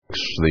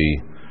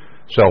the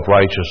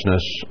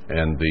self-righteousness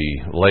and the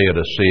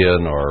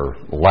Laodicean or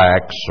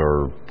lax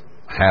or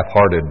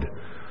half-hearted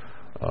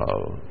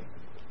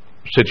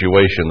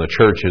situation the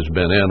church has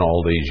been in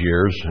all these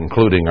years,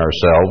 including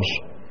ourselves,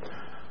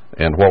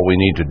 and what we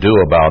need to do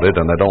about it.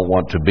 And I don't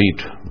want to beat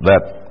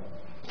that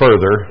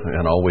further.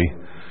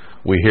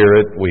 We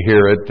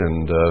hear it,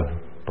 and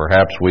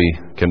perhaps we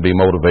can be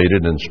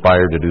motivated and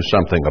inspired to do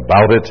something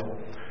about it.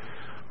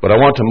 But I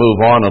want to move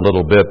on a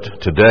little bit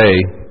today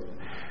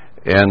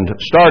and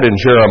start in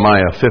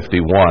Jeremiah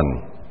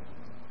 51.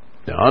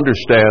 Now,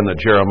 understand that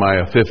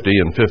Jeremiah 50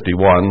 and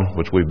 51,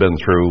 which we've been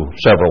through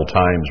several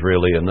times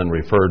really and then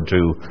referred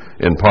to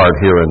in part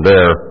here and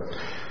there,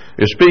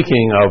 is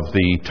speaking of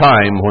the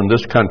time when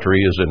this country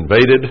is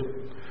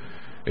invaded.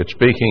 It's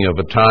speaking of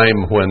a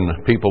time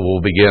when people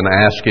will begin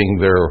asking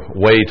their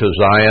way to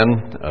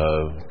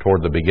Zion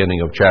toward the beginning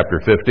of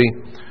chapter 50.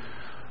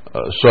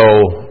 So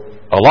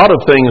a lot of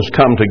things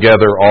come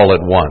together all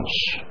at once.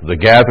 The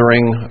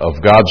gathering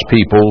of God's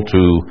people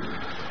to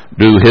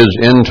do His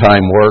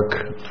end-time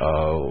work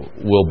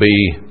will be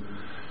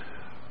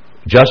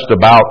just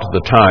about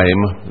the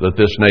time that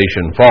this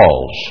nation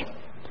falls.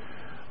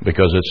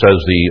 Because it says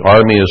the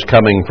army is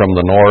coming from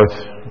the north,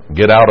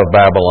 get out of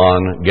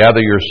Babylon,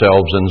 gather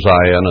yourselves in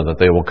Zion, and that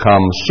they will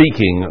come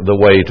seeking the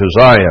way to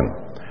Zion.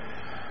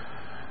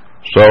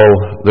 So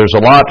there's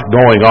a lot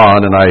going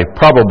on, and I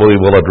probably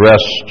will address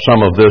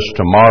some of this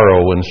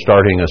tomorrow when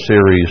starting a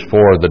series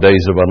for the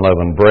Days of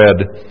Unleavened Bread,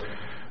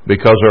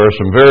 because there are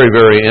some very,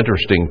 very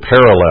interesting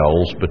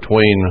parallels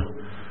between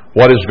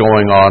what is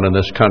going on in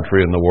this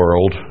country and the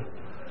world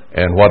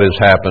and what has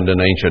happened in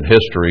ancient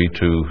history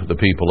to the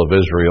people of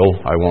Israel.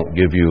 I won't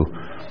give you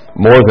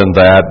more than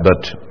that,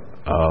 but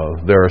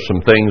there are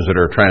some things that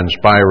are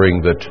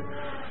transpiring that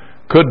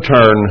could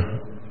turn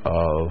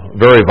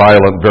very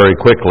violent very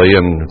quickly.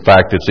 And in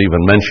fact, it's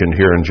even mentioned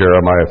here in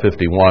Jeremiah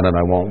 51, and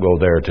I won't go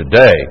there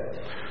today.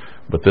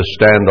 But this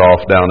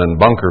standoff down in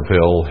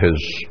Bunkerville has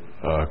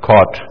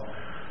caught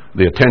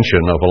the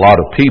attention of a lot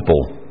of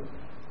people.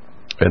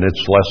 And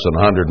it's less than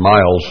 100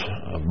 miles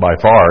by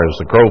far as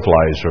the crow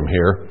flies from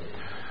here.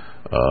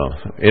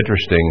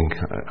 Interesting,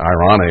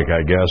 ironic,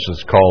 I guess.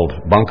 It's called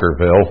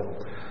Bunkerville.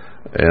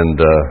 And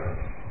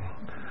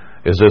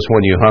is this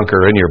when you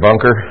hunker in your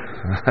bunker?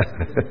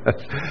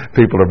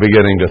 People are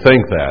beginning to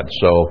think that.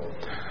 So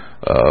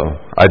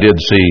I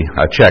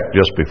checked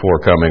just before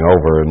coming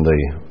over, and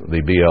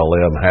the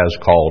BLM has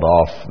called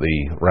off the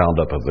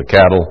roundup of the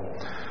cattle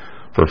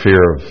for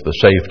fear of the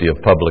safety of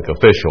public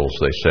officials,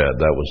 they said.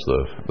 That was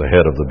the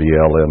head of the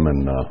BLM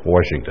in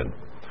Washington.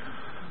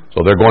 So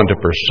they're going to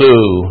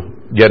pursue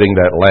getting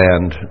that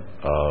land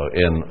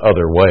in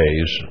other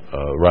ways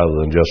rather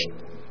than just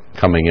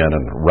coming in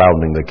and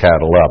rounding the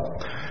cattle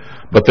up.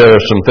 But there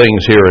are some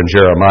things here in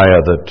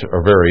Jeremiah that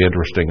are very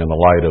interesting in the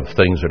light of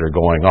things that are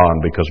going on,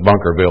 because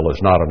Bunkerville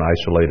is not an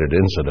isolated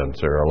incident.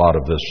 There's a lot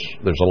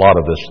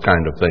of this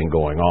kind of thing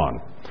going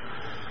on.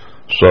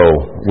 So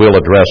we'll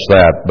address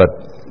that. But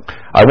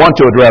I want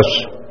to address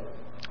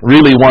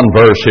really one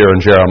verse here in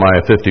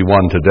Jeremiah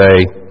 51 today,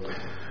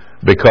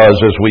 because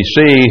as we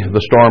see the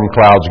storm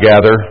clouds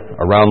gather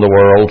around the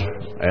world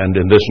and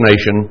in this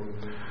nation,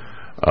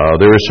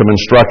 there is some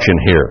instruction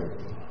here.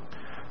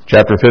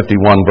 Chapter 51,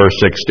 verse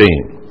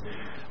 16.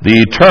 The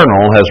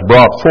Eternal has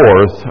brought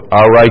forth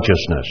our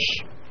righteousness.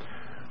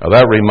 Now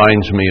that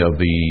reminds me of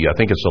I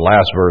think it's the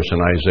last verse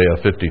in Isaiah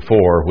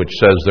 54, which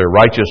says, their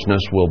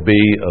righteousness will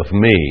be of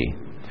me.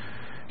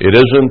 It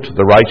isn't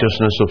the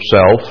righteousness of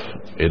self.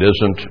 It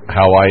isn't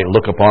how I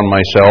look upon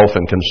myself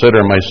and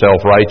consider myself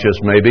righteous,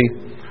 maybe.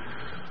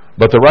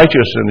 But the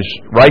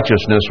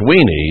righteousness we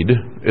need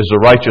is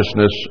the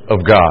righteousness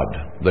of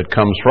God that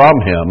comes from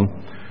Him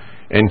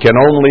and can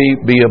only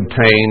be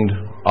obtained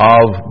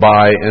of,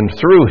 by, and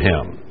through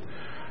Him.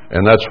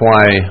 And that's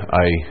why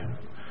I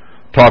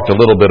talked a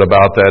little bit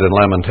about that in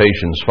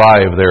Lamentations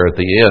 5 there at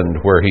the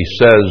end, where he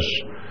says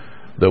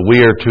that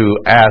we are to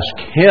ask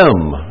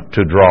Him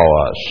to draw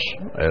us,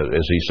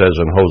 as he says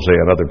in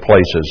Hosea and other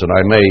places. And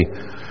I may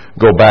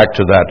go back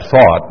to that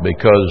thought,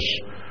 because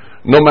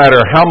no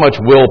matter how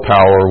much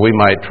willpower we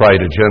might try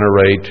to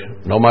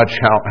generate, no matter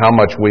how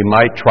much we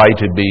might try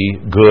to be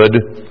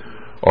good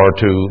or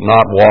to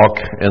not walk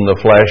in the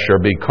flesh or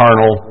be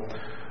carnal,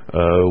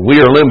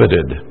 we are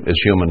limited as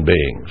human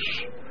beings.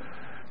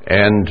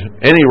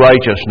 And any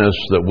righteousness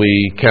that we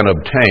can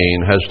obtain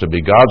has to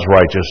be God's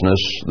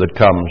righteousness that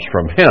comes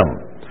from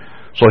Him.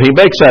 So he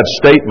makes that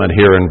statement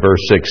here in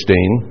verse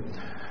 16,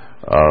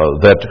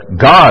 that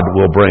God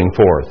will bring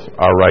forth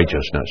our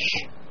righteousness.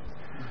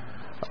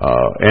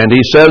 And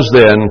he says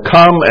then,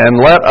 come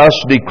and let us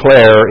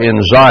declare in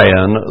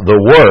Zion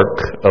the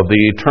work of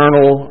the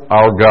Eternal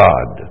our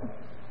God.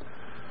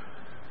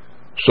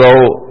 So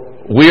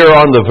we are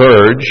on the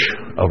verge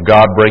of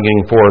God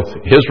bringing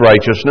forth His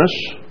righteousness,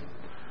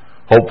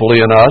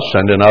 hopefully in us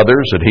and in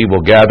others, that He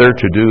will gather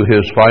to do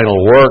His final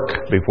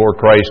work before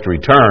Christ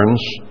returns.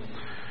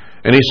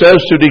 And he says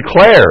to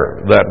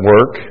declare that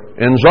work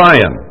in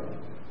Zion.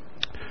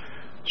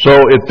 So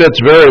it fits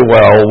very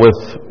well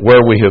with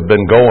where we have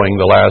been going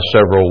the last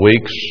several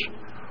weeks.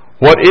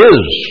 What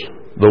is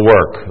the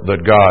work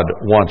that God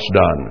wants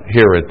done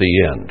here at the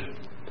end?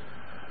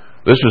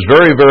 This is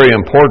very, very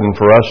important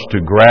for us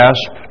to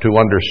grasp, to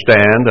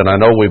understand, and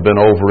I know we've been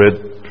over it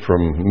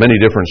from many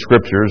different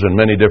scriptures and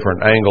many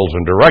different angles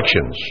and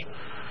directions.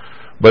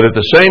 But at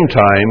the same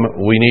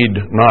time, we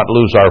need not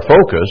lose our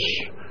focus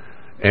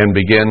and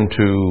begin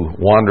to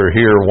wander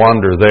here,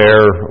 wander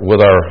there with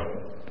our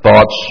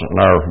thoughts and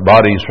our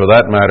bodies for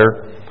that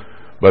matter,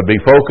 but be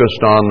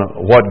focused on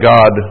what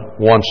God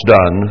wants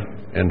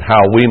done and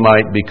how we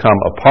might become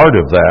a part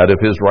of that if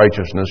His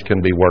righteousness can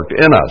be worked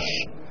in us.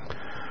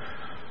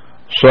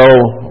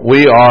 So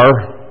we are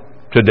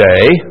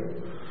today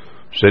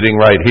sitting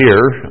right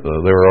here.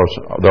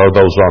 There are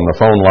those on the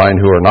phone line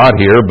who are not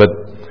here, but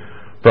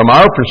from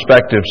our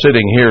perspective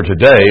sitting here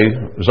today,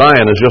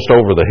 Zion is just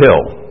over the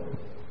hill.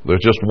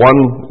 There's just one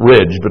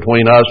ridge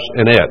between us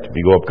and it.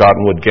 You go up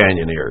Cottonwood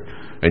Canyon here,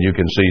 and you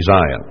can see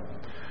Zion.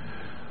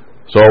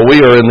 So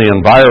we are in the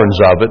environs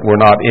of it.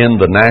 We're not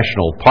in the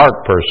national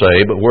park per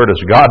se, but where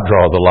does God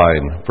draw the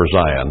line for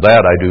Zion?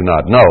 That I do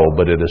not know,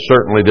 but it is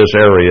certainly this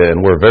area, and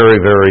we're very,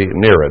 very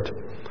near it.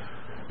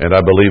 And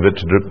I believe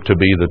it to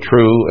be the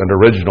true and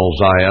original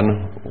Zion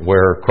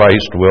where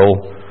Christ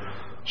will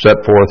set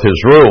forth His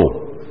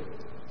rule.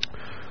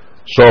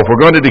 So if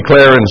we're going to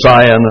declare in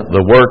Zion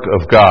the work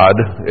of God,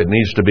 it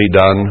needs to be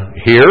done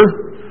here.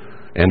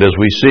 And as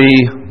we see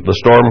the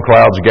storm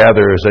clouds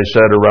gather, as they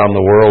said, around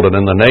the world and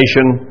in the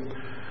nation,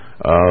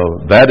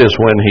 that is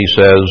when He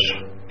says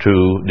to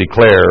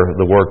declare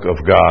the work of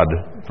God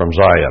from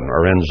Zion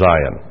or in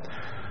Zion.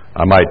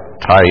 I might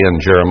tie in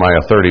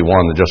Jeremiah 31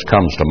 that just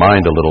comes to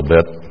mind a little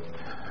bit.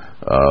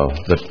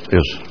 That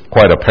is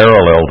quite a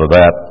parallel to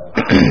that.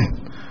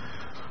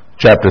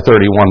 Chapter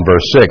 31,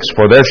 verse 6,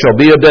 "For there shall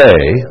be a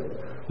day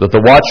that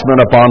the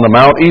watchman upon the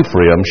Mount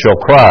Ephraim shall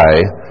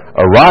cry,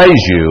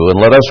 Arise you,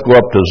 and let us go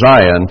up to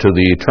Zion, to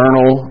the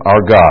eternal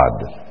our God."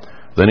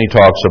 Then he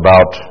talks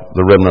about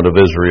the remnant of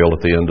Israel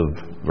at the end of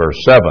verse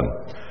 7.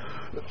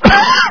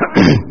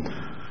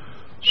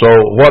 So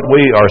what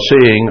we are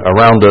seeing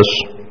around us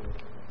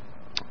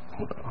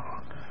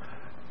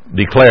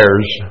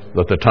declares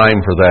that the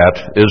time for that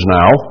is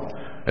now,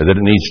 and that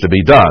it needs to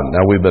be done.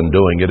 Now, we've been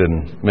doing it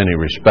in many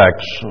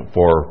respects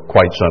for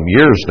quite some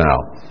years now.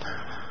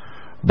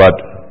 But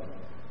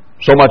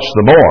so much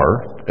the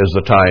more as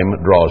the time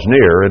draws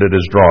near, and it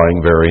is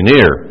drawing very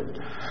near.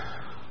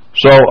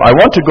 So I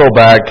want to go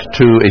back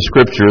to a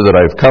scripture that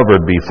I've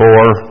covered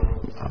before,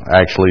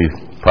 actually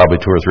probably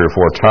 2 or 3 or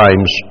 4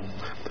 times,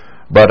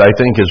 but I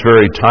think is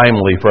very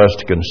timely for us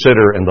to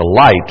consider in the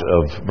light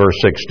of verse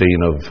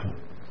 16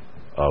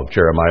 of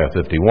Jeremiah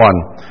 51,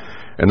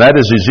 and that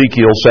is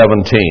Ezekiel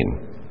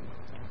 17.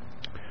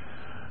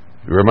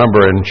 You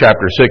remember in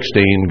chapter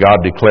 16, God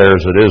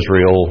declares that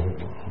Israel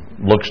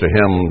looks to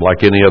Him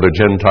like any other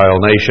Gentile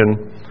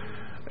nation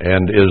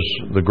and is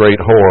the great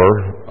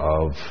whore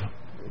of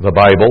the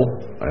Bible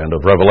and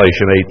of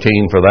Revelation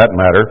 18 for that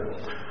matter.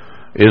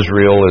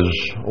 Israel is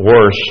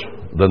worse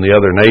than the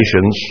other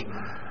nations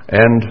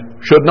and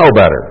should know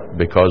better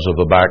because of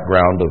the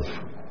background of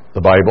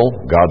the Bible,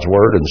 God's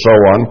Word, and so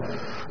on.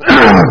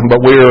 But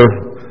we're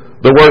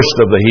the worst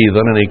of the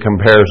heathen, and He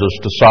compares us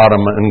to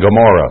Sodom and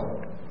Gomorrah.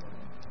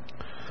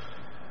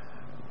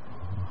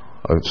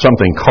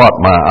 Something caught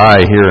my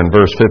eye here in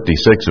verse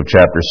 56 of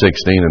chapter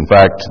 16. In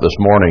fact, this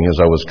morning as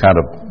I was kind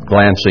of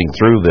glancing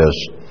through this,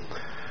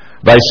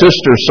 "Thy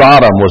sister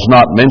Sodom was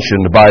not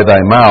mentioned by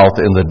thy mouth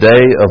in the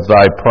day of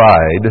thy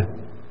pride."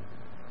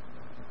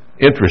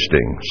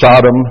 Interesting.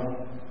 Sodom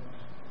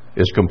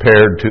is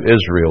compared to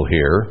Israel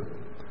here,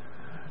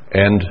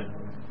 and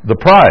the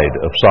pride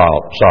of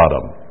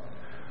Sodom.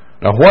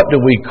 Now, what do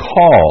we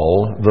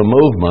call the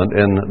movement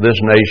in this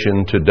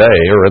nation today,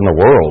 or in the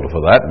world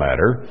for that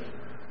matter?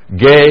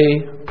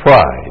 Gay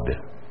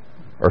pride,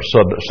 or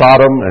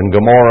Sodom and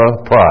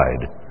Gomorrah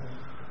pride.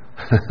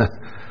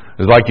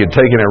 It's like you'd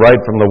taken it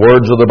right from the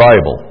words of the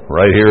Bible.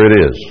 Right here it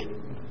is.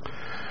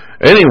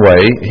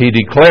 Anyway, He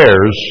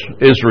declares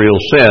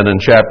Israel's sin in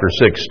chapter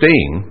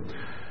 16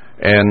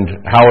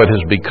 and how it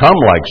has become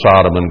like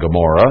Sodom and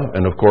Gomorrah.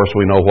 And of course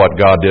we know what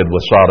God did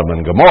with Sodom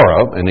and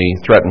Gomorrah, and He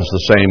threatens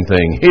the same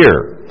thing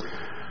here.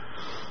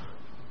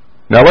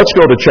 Now let's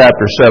go to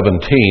chapter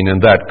 17 in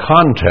that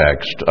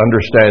context,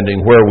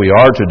 understanding where we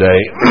are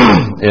today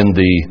in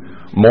the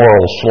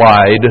moral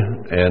slide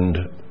and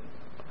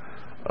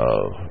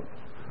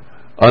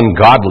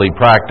ungodly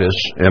practice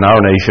in our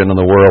nation and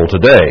the world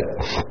today.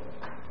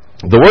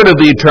 "The word of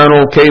the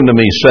Eternal came to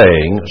me,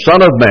 saying,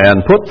 Son of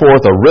man, put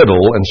forth a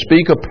riddle and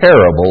speak a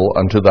parable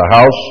unto the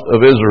house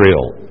of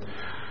Israel."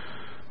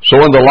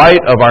 So in the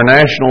light of our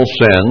national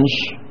sins,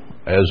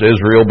 as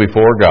Israel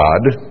before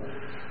God,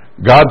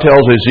 God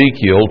tells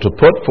Ezekiel to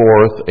put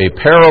forth a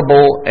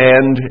parable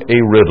and a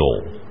riddle.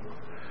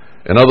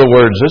 In other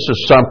words, this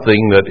is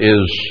something that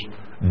is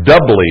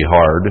doubly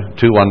hard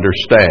to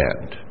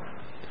understand.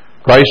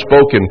 Christ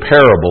spoke in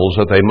parables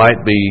that they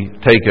might be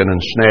taken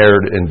and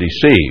snared and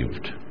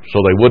deceived. so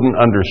they wouldn't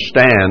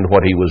understand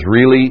what he was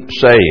really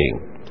saying.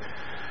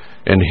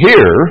 And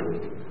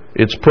here,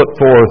 it's put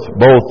forth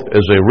both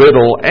as a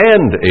riddle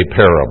and a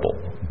parable,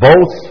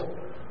 both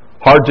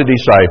hard to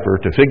decipher,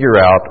 to figure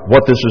out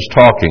what this is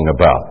talking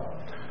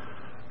about.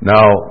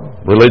 Now,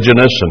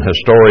 religionists and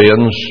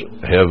historians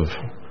have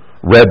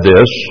read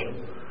this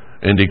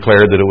and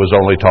declared that it was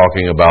only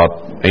talking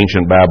about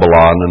ancient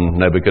Babylon and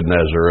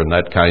Nebuchadnezzar and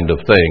that kind of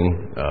thing,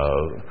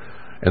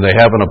 and they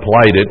haven't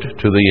applied it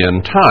to the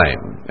end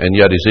time. And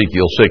yet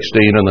Ezekiel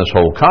 16 in this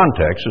whole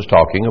context is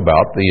talking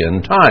about the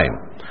end time.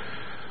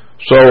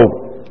 So,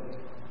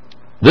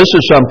 this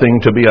is something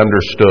to be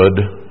understood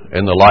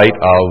in the light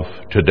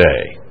of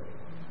today.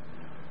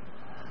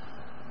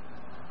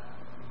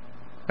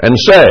 And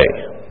say,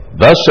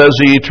 "Thus says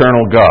the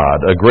eternal God,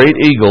 a great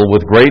eagle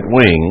with great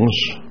wings,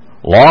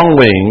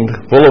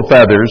 long-winged, full of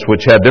feathers,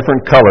 which had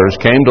different colors,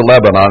 came to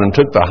Lebanon and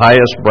took the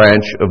highest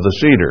branch of the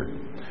cedar."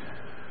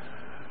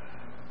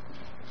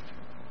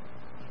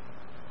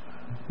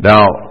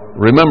 Now,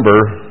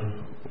 remember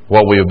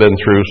what we have been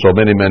through so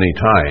many, many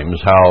times,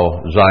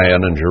 how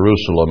Zion and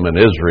Jerusalem and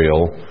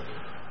Israel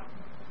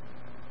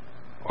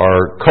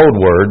are code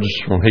words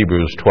from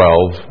Hebrews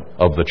 12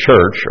 of the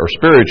church, or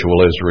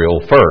spiritual Israel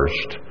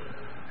first,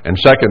 and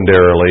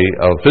secondarily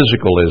of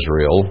physical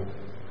Israel,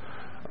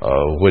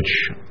 which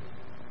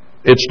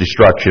its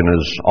destruction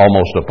is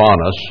almost upon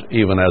us,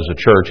 even as the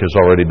church has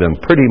already been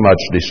pretty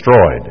much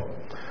destroyed.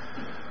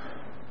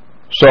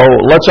 So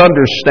let's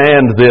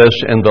understand this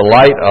in the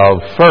light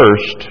of,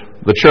 first,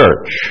 the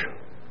church,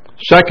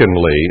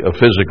 secondly, of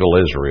physical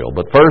Israel,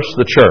 but first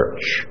the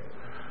church,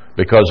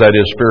 because that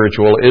is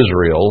spiritual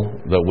Israel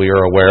that we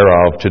are aware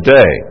of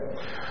today.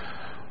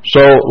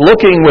 So,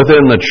 looking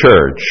within the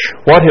church,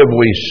 what have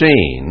we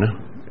seen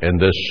in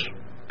this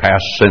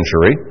past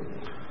century,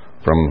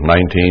 from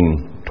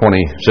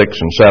 1926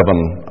 and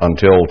 7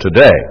 until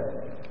today?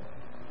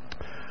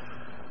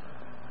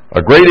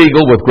 A great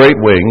eagle with great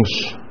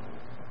wings.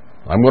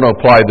 I'm going to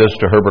apply this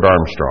to Herbert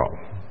Armstrong.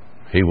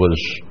 He was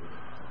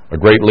a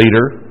great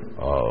leader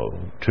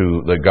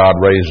that God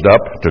raised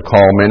up to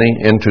call many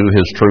into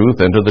His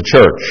truth, into the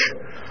church.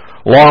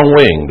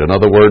 Long-winged, in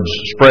other words,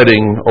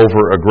 spreading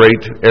over a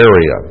great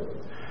area.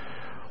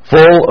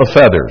 Full of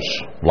feathers,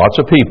 lots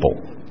of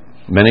people.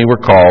 Many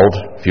were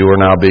called, few are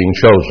now being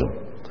chosen.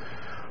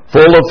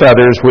 Full of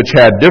feathers which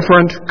had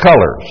different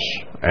colors,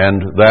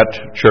 and that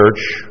church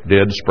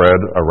did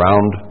spread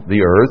around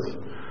the earth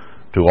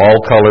to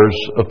all colors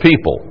of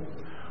people.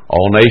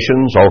 All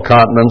nations, all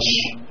continents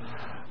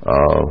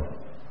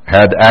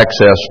had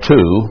access to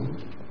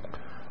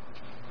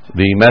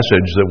the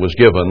message that was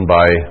given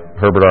by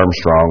Herbert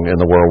Armstrong in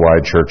the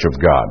Worldwide Church of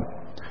God.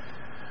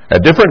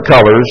 At different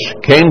colors,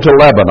 came to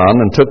Lebanon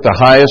and took the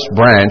highest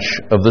branch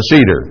of the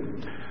cedar.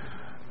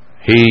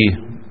 He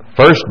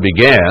first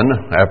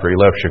began, after he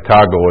left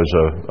Chicago as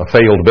a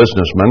failed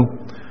businessman,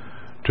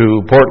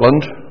 to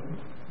Portland,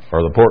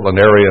 or the Portland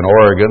area in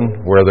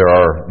Oregon, where there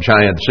are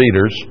giant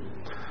cedars.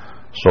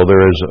 So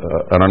there is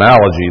an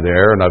analogy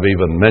there, and I've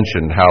even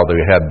mentioned how they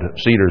had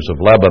Cedars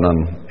of Lebanon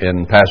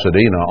in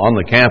Pasadena on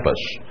the campus.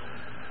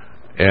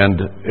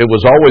 And it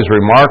was always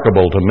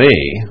remarkable to me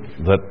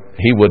that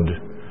he would,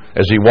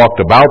 as he walked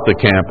about the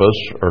campus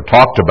or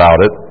talked about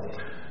it,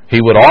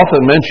 he would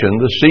often mention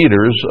the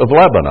Cedars of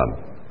Lebanon.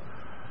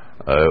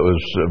 It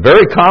was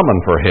very common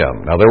for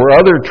him. Now, there were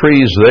other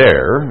trees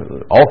there,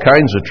 all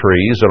kinds of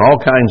trees and all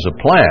kinds of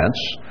plants,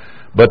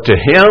 but to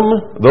him,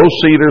 those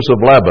Cedars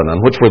of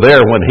Lebanon, which were there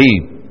when he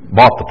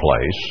bought the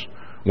place,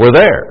 were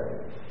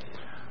there.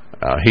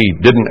 He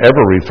didn't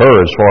ever refer,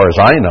 as far as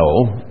I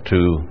know, to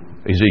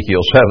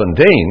Ezekiel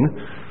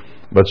 17,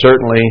 but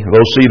certainly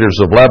those Cedars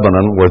of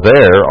Lebanon were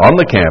there on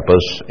the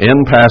campus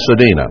in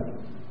Pasadena.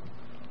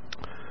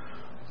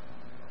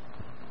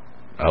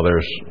 Now,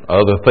 there's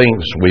other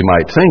things we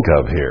might think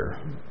of here.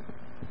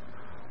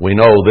 We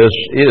know this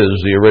is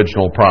the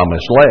original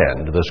promised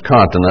land, this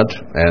continent,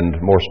 and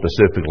more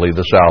specifically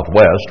the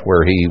Southwest,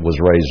 where he was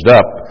raised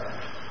up,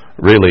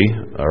 really,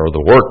 or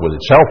the work with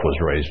itself was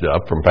raised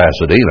up from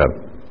Pasadena.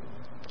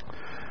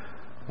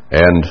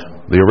 And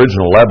the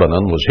original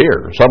Lebanon was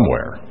here,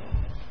 somewhere.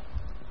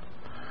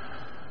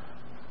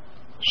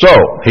 So,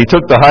 he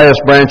took the highest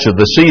branch of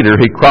the cedar,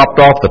 he cropped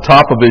off the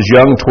top of his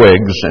young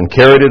twigs, and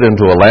carried it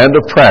into a land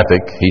of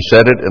traffic. He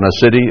set it in a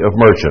city of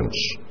merchants.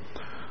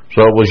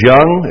 So it was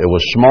young, it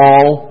was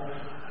small,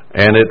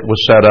 and it was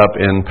set up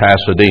in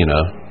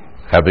Pasadena,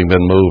 having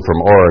been moved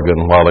from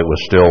Oregon while it was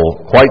still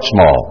quite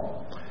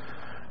small.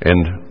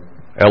 And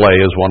L.A.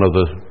 is one of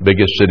the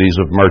biggest cities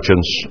of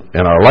merchants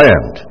in our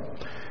land.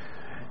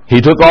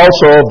 He took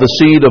also of the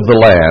seed of the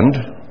land,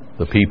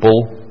 the people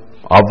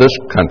of this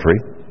country,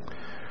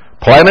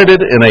 planted it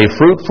in a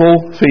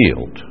fruitful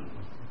field.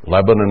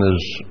 Lebanon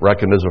is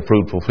reckoned as a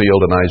fruitful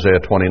field in Isaiah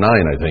 29,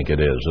 I think it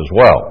is, as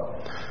well.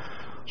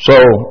 So,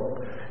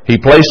 he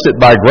placed it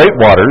by great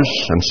waters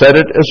and set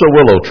it as a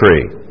willow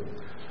tree.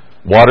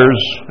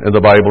 Waters in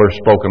the Bible are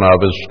spoken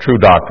of as true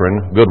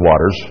doctrine, good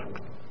waters.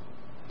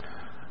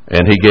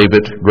 And he gave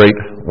it great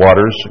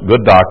waters,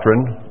 good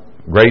doctrine,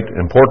 great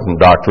important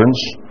doctrines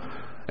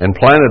and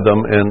planted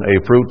them in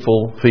a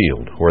fruitful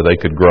field where they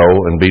could grow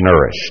and be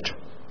nourished.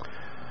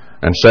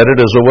 And set it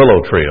as a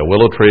willow tree. A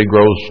willow tree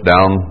grows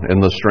down in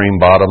the stream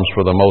bottoms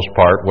for the most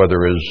part where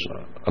there is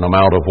an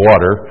amount of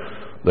water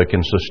that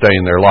can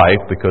sustain their life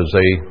because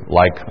they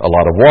like a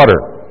lot of water.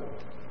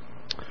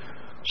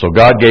 So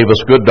God gave us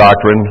good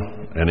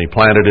doctrine, and He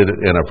planted it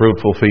in a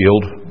fruitful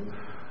field.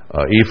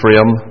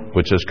 Ephraim,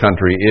 which this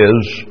country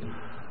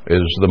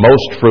is the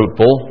most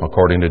fruitful,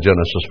 according to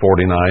Genesis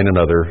 49 and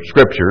other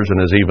scriptures,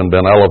 and has even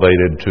been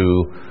elevated to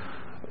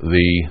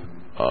the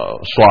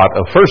slot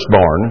of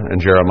firstborn in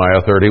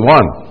Jeremiah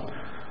 31,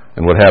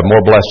 and would have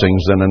more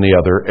blessings than any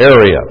other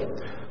area.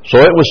 So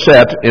it was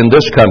set in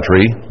this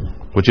country,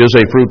 which is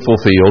a fruitful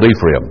field,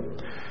 Ephraim.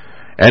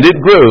 And it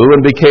grew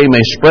and became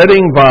a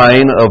spreading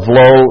vine of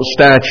low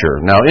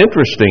stature. Now,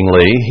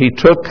 interestingly, he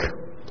took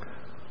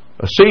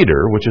a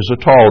cedar, which is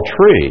a tall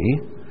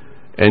tree,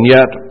 and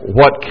yet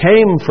what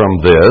came from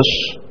this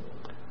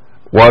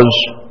was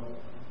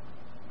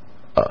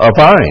a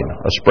vine,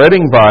 a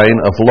spreading vine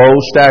of low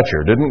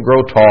stature. Didn't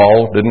grow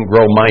tall, didn't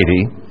grow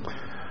mighty,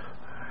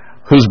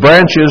 whose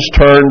branches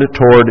turned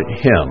toward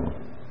him.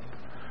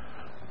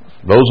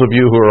 Those of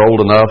you who are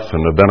old enough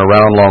and have been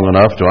around long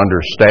enough to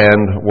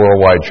understand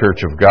Worldwide Church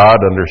of God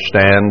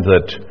understand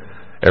that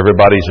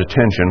everybody's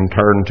attention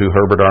turned to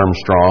Herbert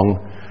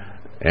Armstrong,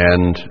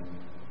 and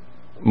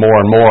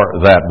more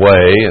that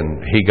way,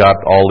 and he got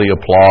all the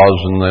applause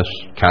and this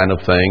kind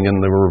of thing, and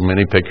there were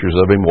many pictures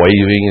of him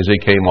waving as he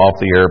came off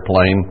the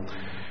airplane,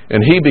 and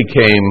he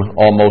became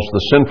almost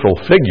the central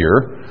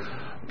figure,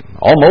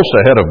 almost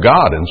ahead of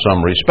God in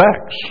some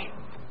respects.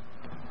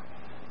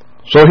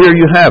 So here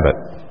you have it.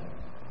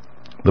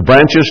 The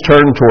branches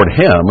turned toward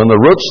him, and the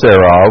roots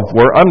thereof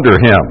were under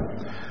him.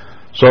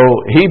 So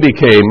he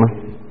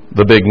became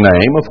the big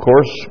name. Of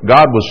course,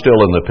 God was still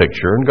in the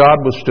picture, and God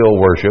was still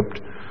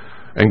worshipped,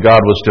 and God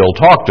was still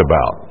talked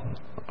about.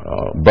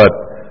 But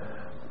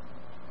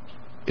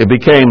it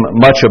became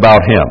much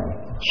about him.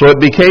 So it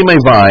became a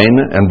vine,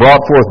 and brought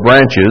forth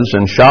branches,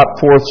 and shot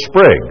forth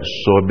sprigs.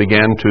 So it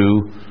began to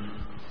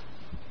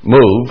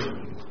move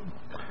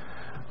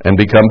and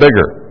become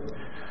bigger.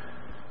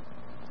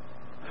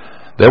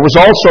 There was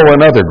also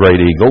another great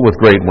eagle with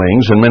great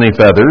wings and many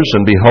feathers,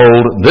 and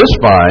behold, this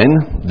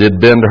vine did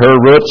bend her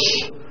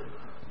roots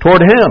toward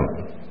him.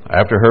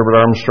 After Herbert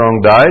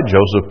Armstrong died,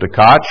 Joseph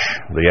Tkach,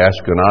 the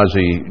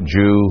Ashkenazi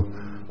Jew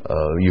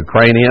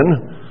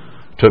Ukrainian,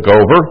 took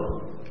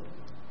over.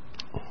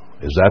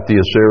 Is that the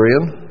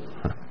Assyrian?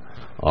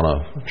 On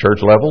a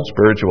church level,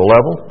 spiritual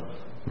level?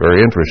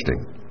 Very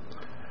interesting.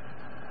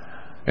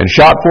 And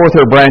shot forth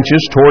her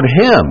branches toward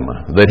him,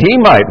 that he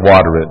might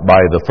water it by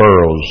the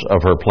furrows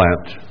of her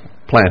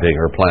planting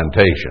or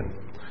plantation.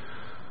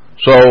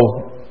 So,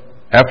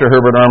 after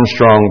Herbert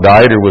Armstrong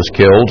died or was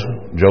killed,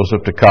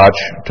 Joseph Tkach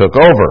took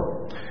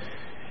over.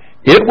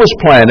 It was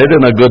planted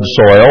in a good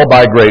soil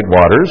by great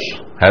waters,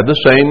 had the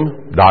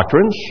same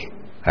doctrines,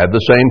 had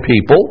the same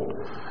people,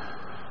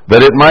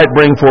 that it might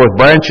bring forth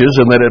branches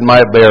and that it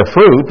might bear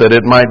fruit, that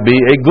it might be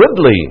a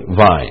goodly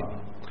vine.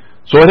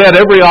 So it had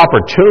every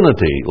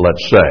opportunity,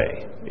 let's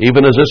say,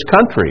 even as this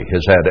country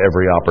has had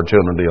every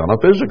opportunity on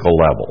a physical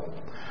level.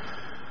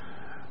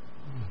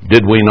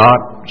 Did we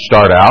not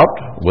start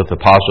out with the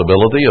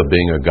possibility of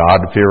being a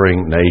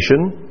God-fearing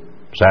nation,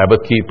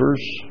 Sabbath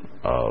keepers,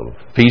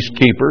 feast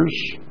keepers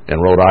in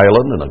Rhode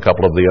Island and a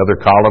couple of the other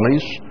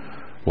colonies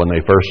when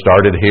they first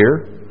started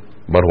here?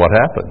 But what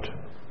happened?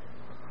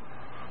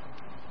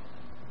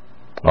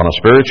 On a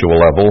spiritual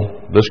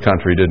level, this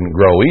country didn't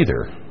grow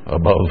either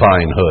above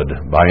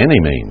vinehood by any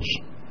means.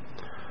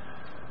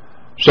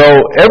 So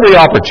every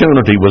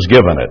opportunity was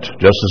given it,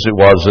 just as it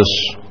was this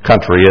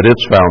country at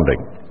its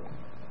founding.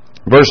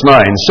 Verse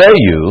 9, say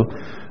you,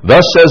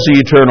 thus says the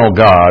eternal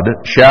God,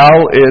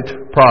 shall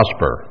it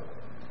prosper?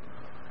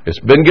 It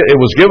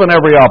was given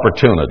every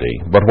opportunity,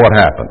 but what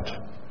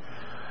happened?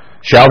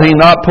 Shall he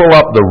not pull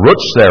up the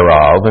roots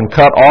thereof and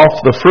cut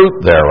off the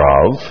fruit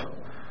thereof,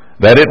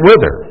 that it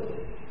wither?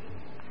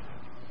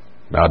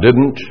 Now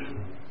didn't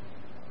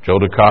Joe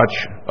Tkach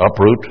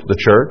uproot the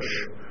church?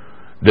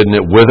 Didn't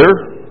it wither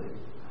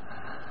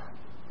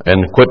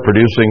and quit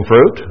producing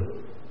fruit?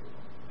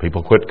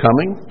 People quit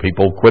coming.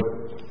 People quit,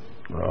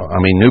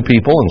 new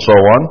people and so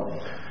on.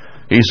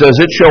 He says,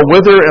 it shall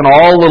wither in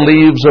all the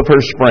leaves of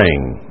her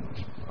spring,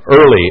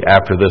 early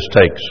after this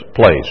takes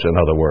place, in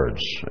other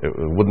words. It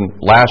wouldn't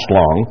last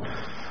long,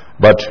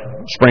 but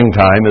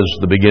springtime is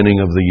the beginning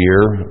of the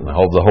year,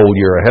 the whole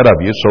year ahead of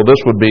you, so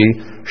this would be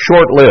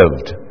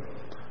short-lived.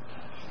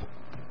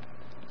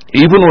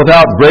 Even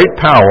without great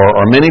power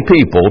or many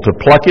people to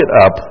pluck it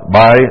up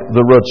by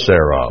the roots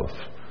thereof.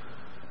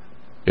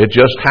 It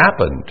just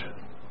happened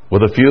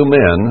with a few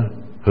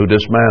men who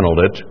dismantled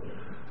it,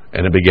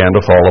 and it began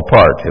to fall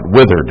apart. It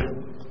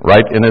withered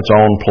right in its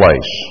own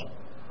place.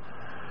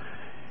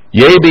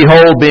 Yea,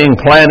 behold, being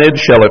planted,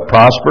 shall it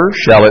prosper?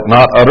 Shall it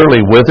not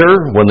utterly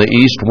wither? When the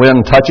east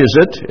wind touches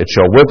it, it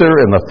shall wither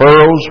in the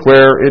furrows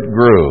where it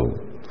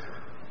grew.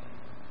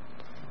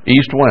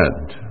 East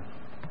wind.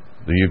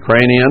 The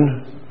Ukrainian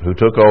who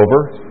took over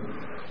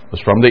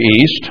was from the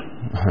east,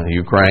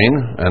 Ukraine,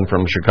 and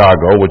from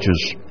Chicago, which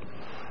is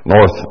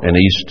north and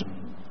east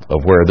of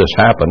where this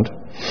happened.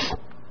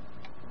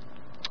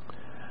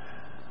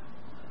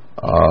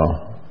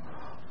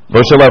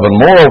 Verse 11,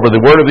 moreover,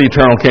 the word of the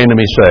Eternal came to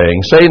me, saying,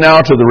 say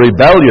now to the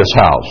rebellious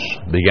house,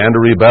 began to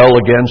rebel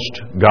against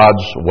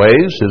God's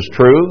ways, His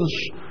truths,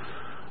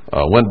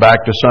 went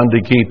back to Sunday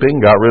keeping,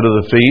 got rid of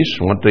the feast,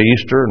 went to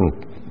Easter and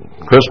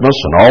Christmas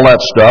and all that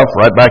stuff,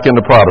 right back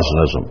into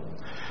Protestantism.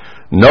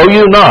 Know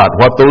you not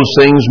what those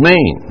things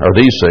mean, or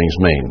these things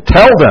mean?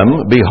 Tell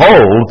them,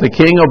 behold, the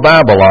king of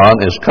Babylon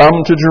is come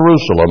to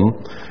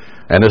Jerusalem,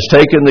 and has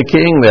taken the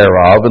king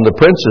thereof and the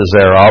princes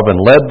thereof, and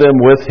led them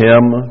with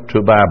him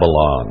to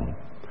Babylon.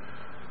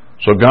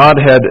 So God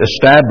had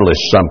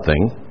established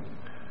something,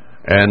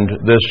 and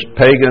this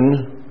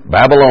pagan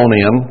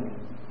Babylonian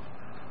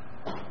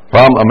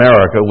from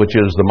America, which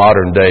is the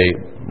modern day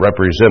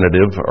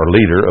representative or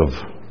leader of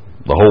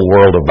the whole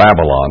world of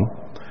Babylon,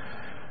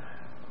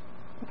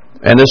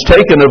 and is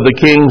taken of the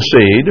king's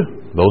seed,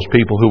 those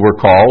people who were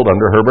called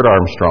under Herbert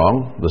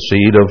Armstrong, the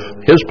seed of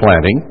his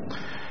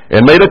planting,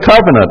 and made a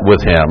covenant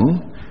with him,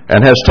 and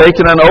has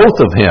taken an oath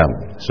of him.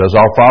 He says,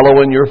 I'll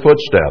follow in your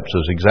footsteps,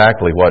 is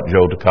exactly what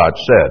Joe Tkach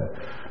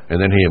said. And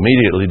then he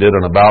immediately did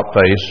an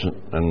about-face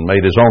and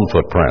made his own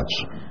footprints.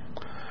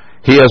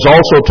 He has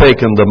also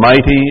taken the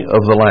mighty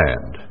of the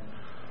land.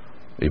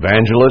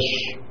 Evangelists,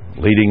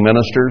 leading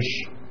ministers,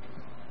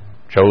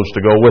 chose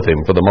to go with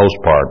him for the most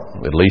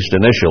part, at least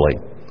initially.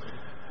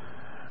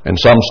 And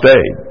some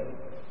stayed.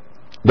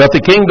 That the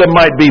kingdom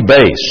might be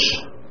base,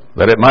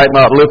 that it might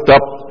not lift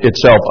up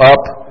itself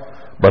up,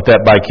 but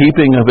that by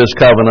keeping of his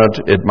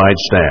covenant it might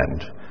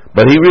stand.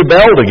 But he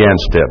rebelled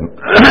against him,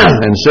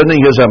 and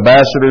sending his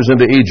ambassadors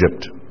into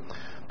Egypt,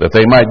 that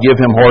they might give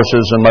him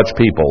horses and much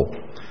people.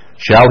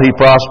 Shall he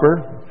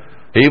prosper?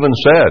 He even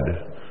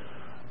said,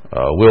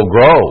 we'll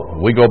grow.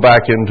 We go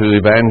back into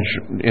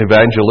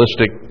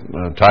evangelistic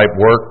type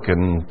work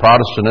and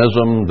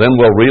Protestantism, then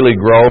we'll really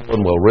grow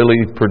and we'll really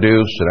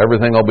produce, and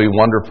everything will be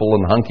wonderful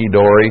and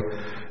hunky-dory,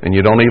 and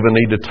you don't even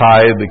need to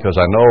tithe, because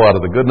I know out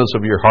of the goodness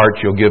of your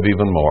heart you'll give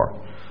even more.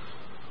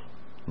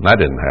 And that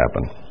didn't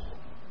happen.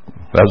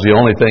 That was the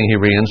only thing he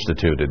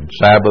reinstituted.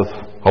 Sabbath,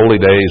 holy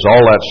days,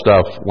 all that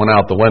stuff went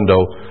out the window,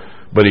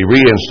 but he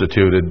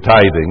reinstituted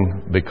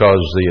tithing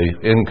because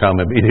the income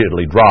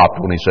immediately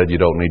dropped when he said you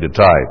don't need to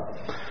tithe.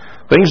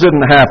 Things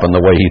didn't happen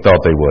the way he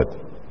thought they would.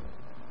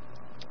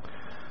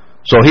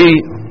 So he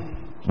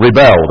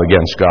rebelled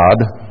against God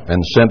and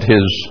sent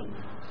his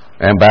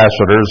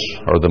ambassadors,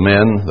 or the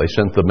men, they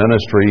sent the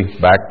ministry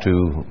back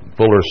to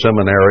Fuller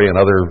Seminary and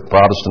other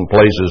Protestant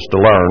places to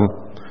learn.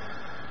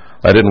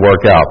 That didn't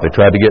work out. They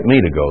tried to get me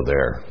to go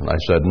there. And I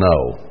said,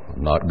 no,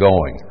 I'm not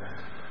going.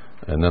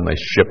 And then they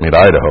shipped me to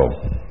Idaho.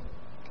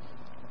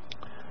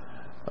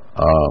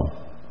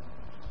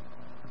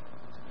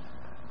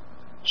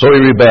 So he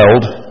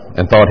rebelled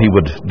and thought he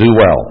would do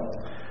well.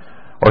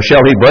 Or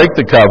shall he break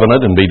the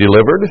covenant and be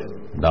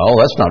delivered? No,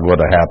 that's not what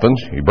happens.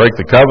 You break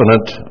the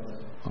covenant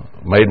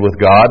made with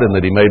God and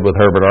that he made with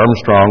Herbert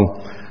Armstrong,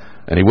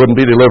 and he wouldn't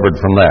be delivered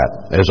from that.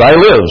 As I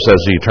live,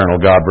 says the eternal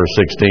God, verse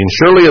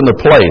 16, surely in the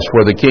place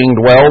where the king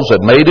dwells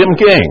that made him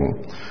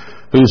king,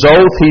 whose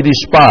oath he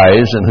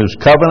despised and whose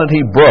covenant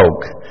he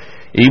broke,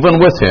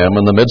 even with him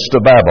in the midst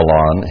of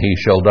Babylon he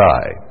shall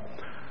die.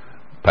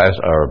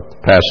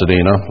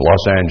 Pasadena,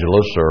 Los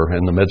Angeles are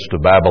in the midst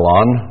of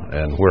Babylon,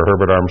 and where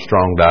Herbert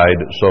Armstrong died,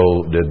 so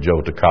did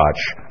Joe Tkach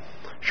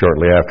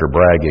shortly after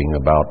bragging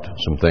about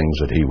some things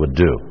that he would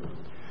do.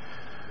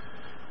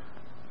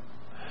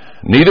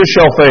 Neither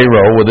shall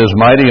Pharaoh with his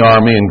mighty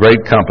army and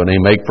great company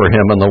make for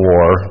him in the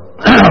war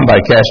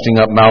by casting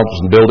up mountains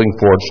and building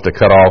forts to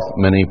cut off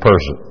many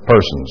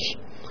persons.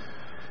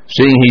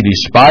 Seeing he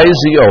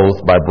despised the oath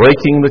by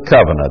breaking the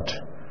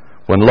covenant,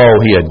 when, lo,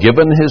 he had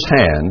given his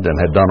hand and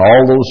had done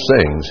all those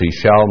things, he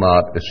shall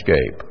not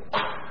escape.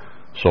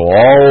 So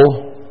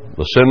all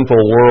the sinful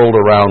world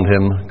around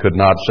him could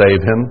not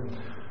save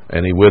him,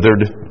 and he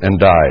withered and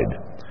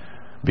died,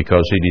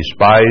 because he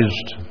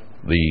despised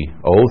the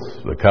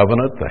oath, the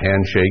covenant, the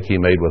handshake he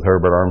made with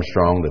Herbert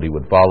Armstrong, that he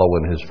would follow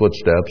in his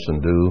footsteps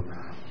and do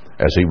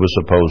as he was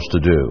supposed to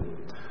do.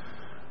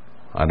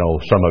 I know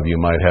some of you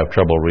might have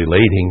trouble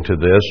relating to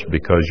this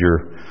because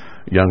you're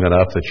young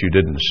enough that you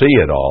didn't see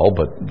it all,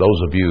 but those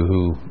of you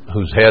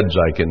whose heads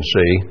I can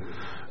see,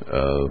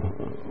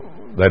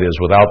 that is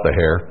without the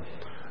hair,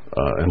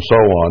 and so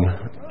on,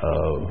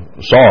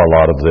 saw a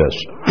lot of this.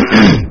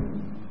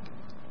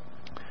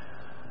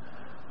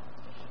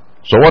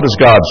 So what does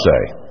God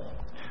say?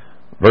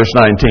 Verse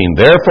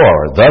 19,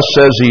 therefore, thus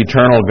says the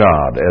eternal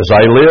God, as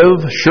I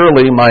live,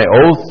 surely my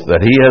oath that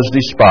he has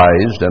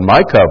despised, and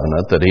my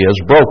covenant that he has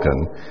broken,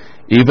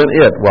 even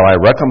it will I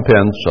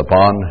recompense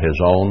upon his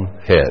own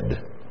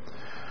head.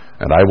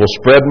 And I will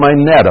spread my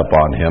net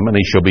upon him, and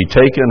he shall be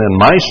taken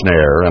in my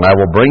snare, and I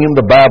will bring him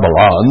to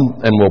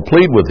Babylon, and will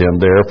plead with him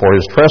there for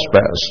his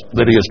trespass,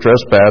 that he has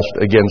trespassed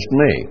against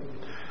me.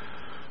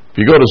 If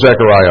you go to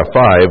Zechariah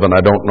 5, and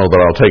I don't know that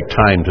I'll take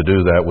time to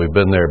do that, we've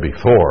been there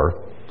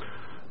before,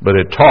 but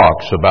it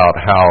talks about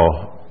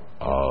how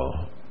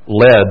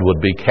lead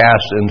would be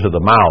cast into the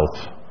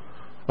mouth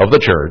of the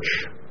church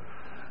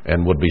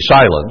and would be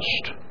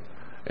silenced,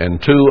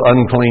 and two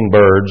unclean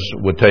birds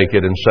would take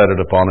it and set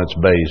it upon its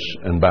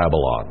base in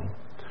Babylon.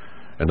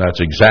 And that's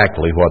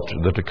exactly what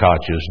the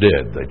Takaches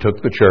did. They took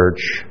the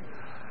church,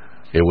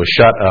 it was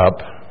shut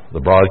up, the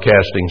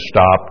broadcasting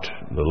stopped,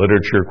 the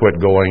literature quit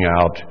going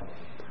out,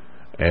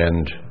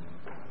 and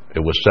it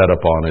was set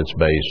up on its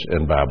base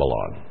in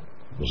Babylon.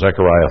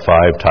 Zechariah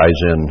 5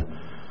 ties in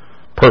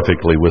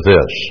perfectly with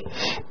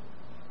this.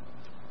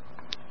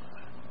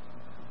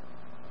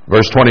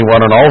 Verse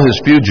 21, and all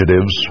his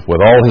fugitives with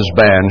all his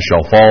band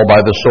shall fall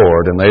by the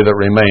sword, and they that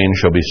remain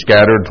shall be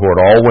scattered toward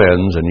all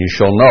winds, and ye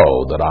shall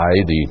know that I,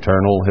 the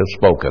Eternal, have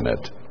spoken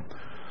it.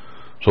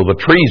 So the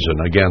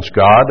treason against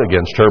God,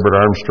 against Herbert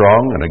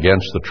Armstrong, and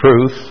against the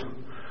truth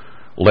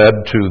led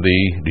to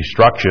the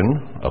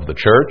destruction of the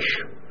church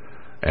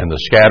and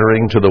the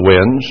scattering to the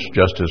winds,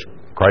 just as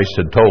Christ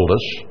had told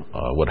us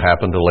would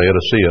happen to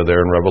Laodicea there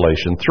in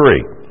Revelation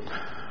 3.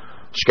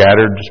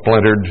 Scattered,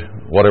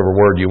 splintered, whatever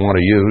word you want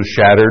to use,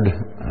 shattered,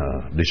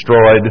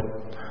 destroyed,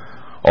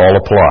 all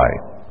apply.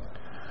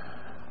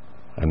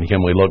 And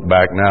can we look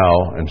back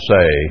now and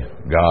say,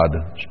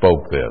 God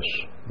spoke this?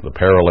 The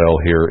parallel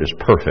here is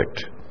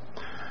perfect.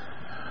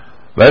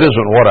 That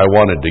isn't what I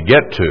wanted to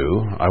get to.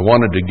 I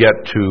wanted to get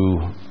to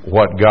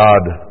what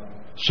God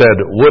said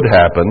would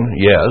happen,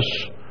 yes,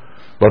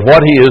 but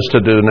what He is to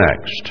do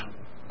next.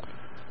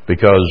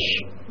 Because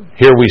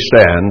here we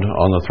stand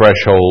on the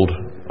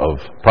threshold of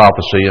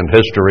prophecy and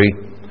history.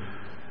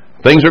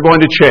 Things are going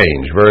to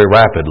change very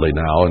rapidly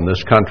now in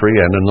this country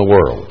and in the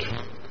world.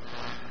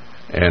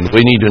 And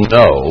we need to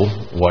know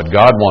what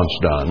God wants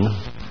done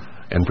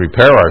and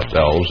prepare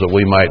ourselves that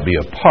we might be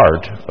a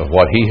part of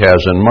what He has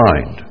in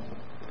mind.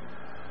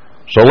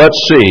 So let's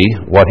see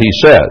what He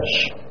says.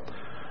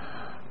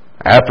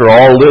 After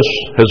all this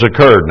has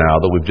occurred now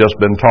that we've just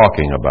been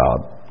talking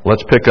about,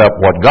 let's pick up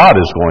what God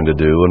is going to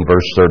do in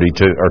verse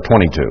 32 or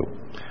 22.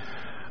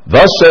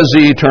 Thus says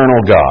the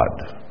eternal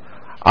God,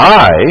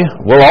 I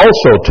will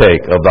also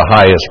take of the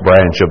highest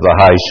branch of the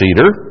high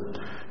cedar,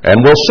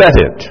 and will set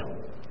it.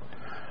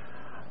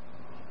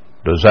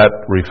 Does that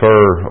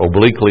refer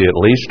obliquely at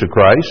least to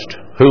Christ?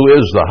 Who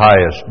is the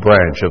highest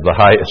branch of the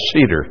highest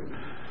cedar?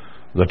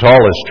 The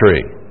tallest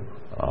tree.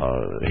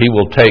 He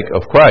will take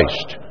of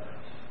Christ.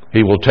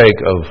 He will take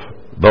of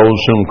those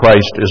whom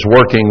Christ is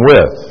working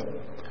with.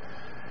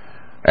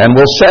 And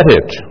will set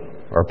it,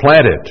 or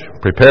plant it,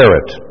 prepare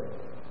it.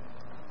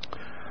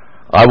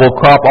 I will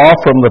crop off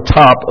from the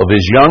top of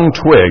his young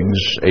twigs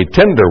a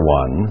tender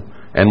one,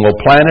 and will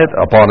plant it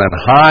upon an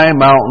high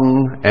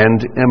mountain and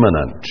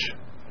eminent.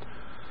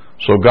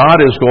 So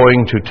God is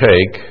going to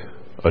take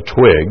a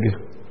twig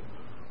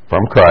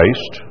from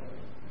Christ,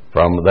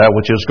 from that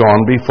which has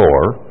gone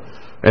before,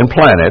 and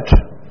plant it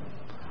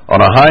on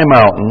a high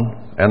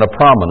mountain and a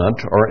prominent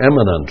or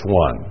eminent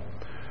one.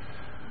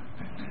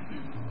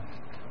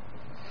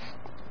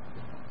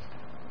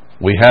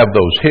 We have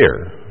those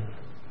here.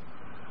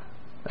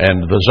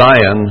 And the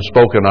Zion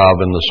spoken of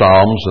in the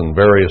Psalms and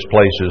various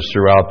places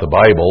throughout the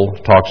Bible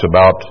talks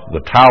about the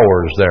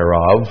towers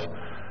thereof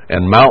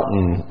and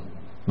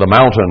the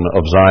mountain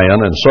of Zion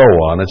and so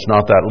on. It's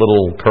not that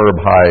little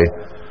curb-high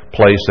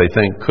place they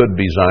think could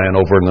be Zion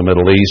over in the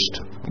Middle East,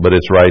 but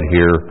it's right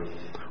here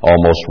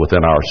almost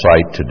within our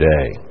sight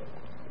today.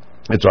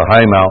 It's a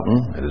high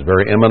mountain. It is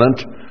very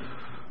eminent,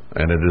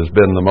 and it has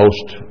been the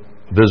most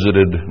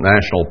visited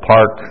national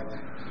park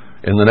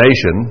in the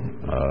nation.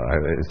 I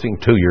think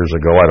 2 years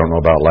ago, I don't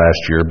know about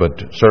last year, but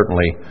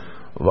certainly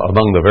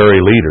among the very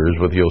leaders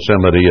with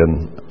Yosemite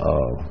and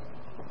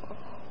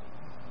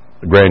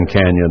Grand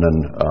Canyon and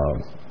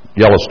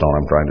Yellowstone,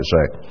 I'm trying to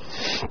say.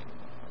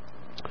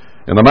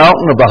 In the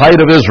mountain of the height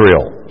of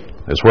Israel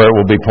is where it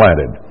will be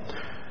planted.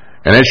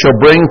 And it shall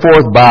bring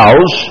forth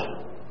boughs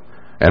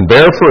and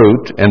bear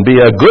fruit and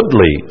be a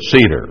goodly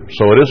cedar.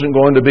 So it isn't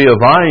going to be a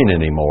vine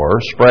anymore,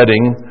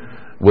 spreading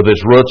with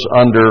its roots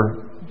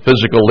under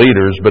physical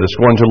leaders, but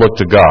it's going to look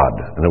to God.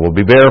 And it will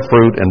bear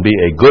fruit and be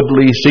a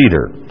goodly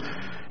cedar.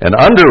 And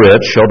under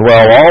it shall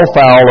dwell all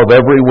fowl of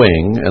every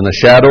wing, and the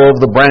shadow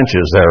of the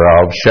branches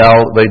thereof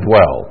shall they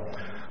dwell.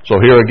 So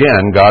here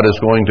again, God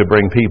is going to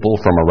bring people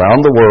from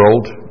around the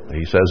world.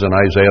 He says in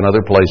Isaiah and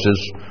other places,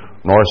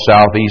 north,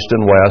 south, east,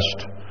 and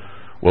west,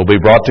 will be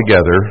brought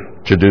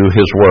together to do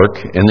His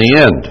work in the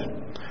end.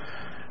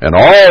 And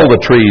all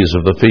the trees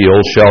of the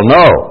field shall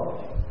know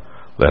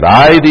that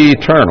I, the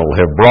Eternal,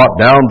 have brought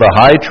down the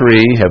high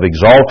tree, have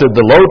exalted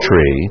the low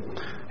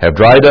tree, have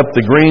dried up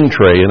the green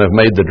tree, and have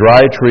made the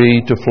dry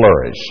tree to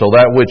flourish. So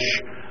that which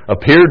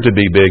appeared to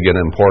be big and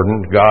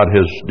important, God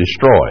has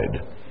destroyed.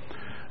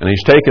 And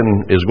He's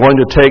is going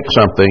to take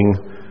something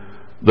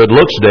that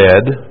looks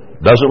dead,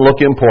 doesn't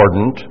look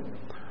important.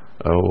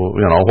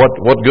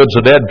 What good's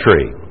a dead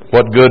tree?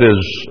 What good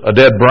is a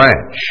dead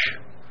branch?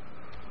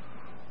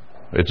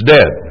 It's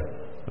dead.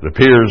 It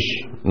appears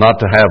not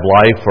to have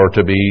life or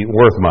to be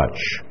worth much.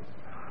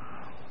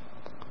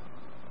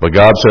 But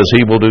God says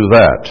He will do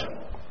that.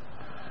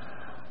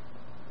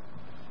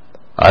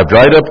 I've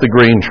dried up the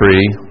green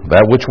tree,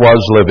 that which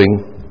was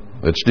living,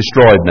 it's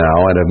destroyed now,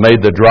 and have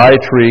made the dry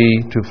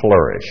tree to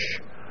flourish.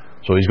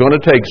 So He's going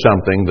to take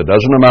something that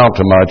doesn't amount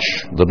to much,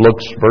 that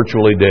looks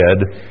virtually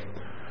dead,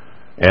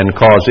 and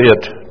cause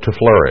it to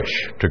flourish,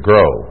 to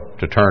grow,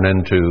 to turn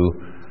into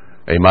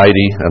a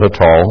mighty and a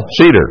tall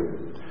cedar.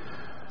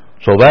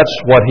 So that's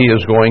what He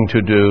is going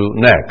to do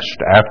next,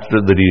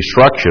 after the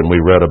destruction we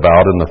read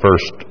about in the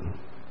first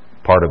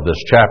part of this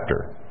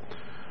chapter.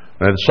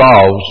 And it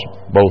solves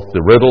both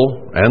the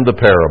riddle and the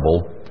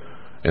parable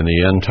in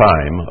the end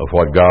time of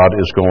what God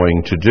is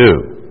going to do.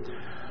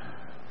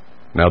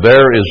 Now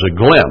there is a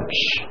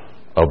glimpse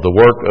of the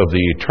work of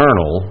the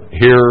eternal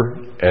here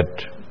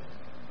at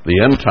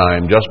the end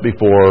time, just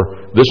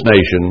before this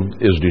nation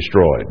is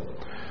destroyed.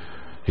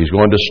 He's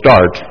going to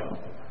start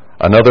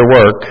another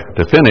work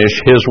to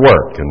finish His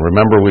work. And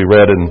remember, we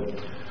read in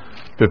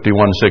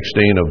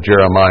 51:16 of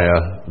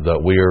Jeremiah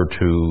that we are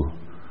to,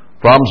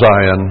 from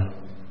Zion,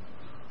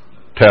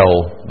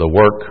 tell the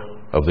work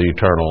of the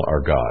eternal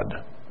our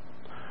God.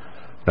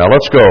 Now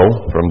let's go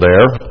from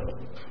there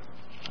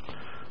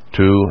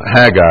to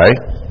Haggai.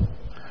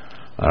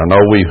 I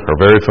know we are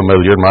very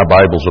familiar. My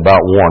Bible's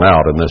about worn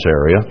out in this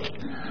area.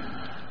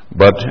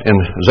 But in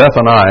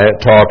Zephaniah,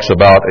 it talks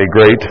about a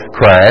great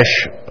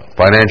crash,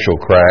 financial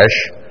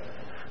crash,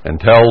 and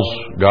tells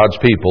God's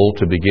people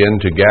to begin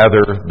to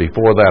gather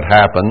before that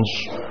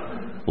happens,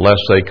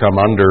 lest they come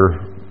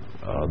under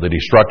the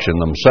destruction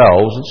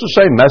themselves. It's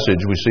the same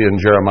message we see in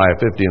Jeremiah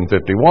 50 and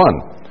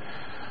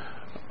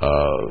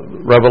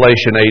 51.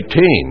 Revelation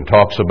 18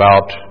 talks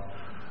about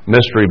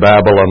Mystery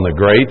Babylon the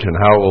Great and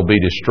how it will be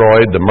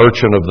destroyed, the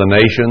merchant of the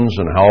nations,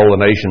 and how all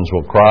the nations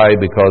will cry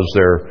because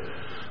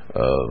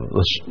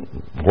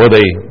where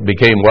they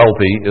became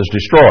wealthy is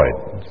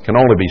destroyed. It can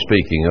only be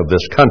speaking of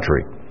this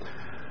country.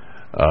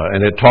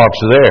 And it talks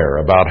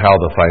there about how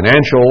the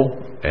financial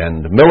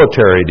and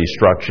military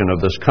destruction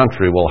of this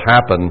country will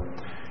happen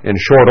in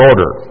short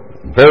order.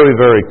 Very,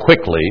 very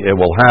quickly it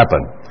will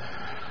happen.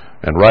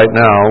 And right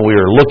now we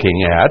are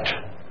looking at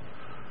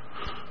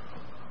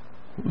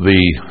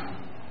the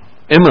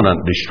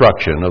imminent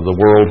destruction of the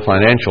world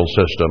financial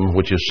system,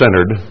 which is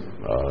centered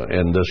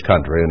in this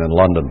country, and in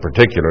London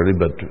particularly,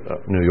 but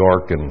New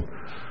York and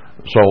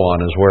so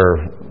on is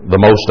where the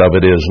most of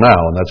it is now,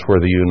 and that's where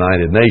the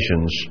United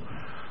Nations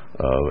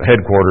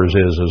headquarters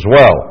is as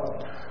well.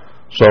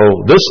 So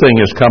this thing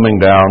is coming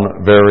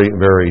down very,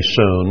 very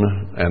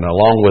soon, and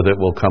along with it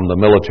will come the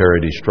military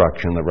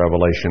destruction that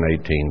Revelation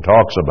 18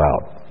 talks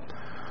about.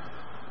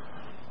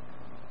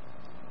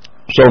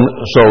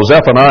 So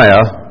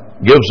Zephaniah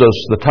gives us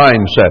the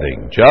time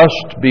setting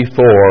just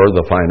before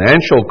the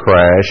financial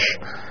crash,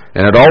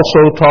 and it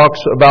also talks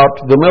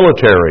about the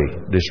military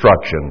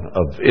destruction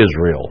of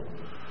Israel.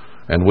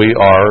 And we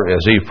are,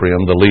 as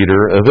Ephraim, the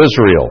leader of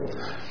Israel.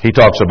 He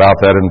talks about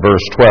that in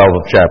verse 12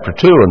 of chapter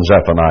 2 in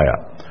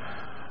Zephaniah.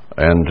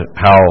 And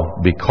how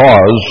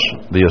because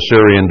the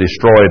Assyrian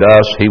destroyed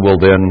us, he will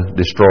then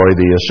destroy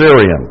the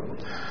Assyrian.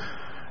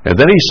 And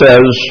then he says,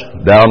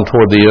 down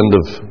toward the end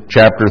of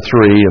chapter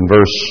 3 in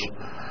verse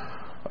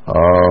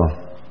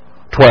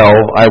 12,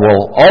 I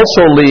will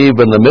also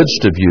leave in the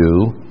midst of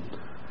you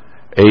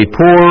a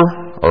poor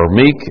or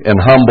meek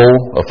and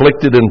humble,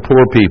 afflicted and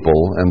poor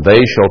people, and they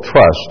shall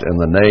trust in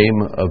the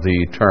name of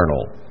the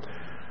eternal.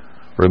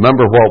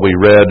 Remember what we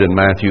read in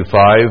Matthew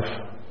 5?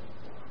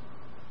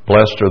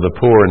 Blessed are the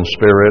poor in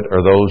spirit,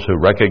 are those who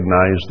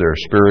recognize their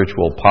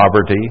spiritual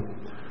poverty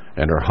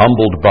and are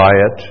humbled by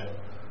it,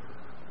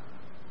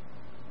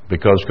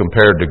 because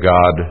compared to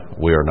God,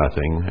 we are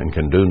nothing and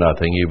can do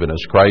nothing, even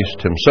as Christ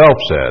Himself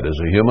said, as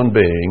a human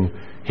being,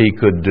 He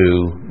could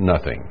do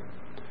nothing.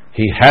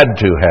 He had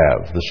to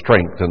have the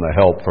strength and the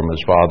help from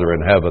His Father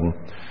in heaven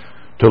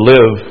to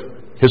live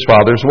His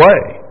Father's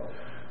way,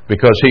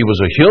 because He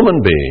was a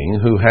human being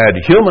who had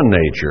human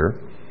nature,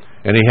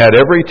 and He had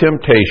every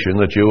temptation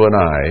that you and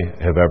I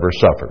have ever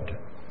suffered.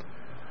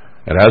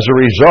 And as a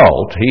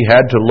result, He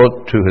had to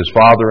look to His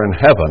Father in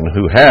heaven,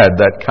 who had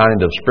that kind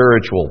of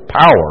spiritual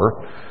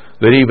power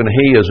that even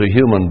He as a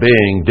human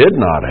being did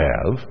not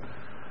have.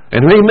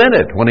 And He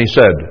meant it when He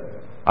said,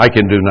 I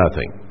can do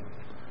nothing.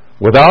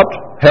 Without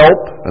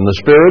help and the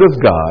Spirit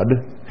of God,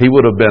 He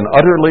would have been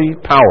utterly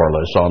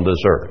powerless on this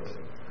earth.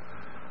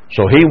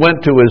 So He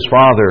went to His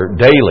Father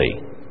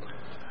daily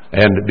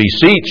and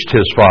beseeched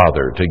His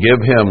Father to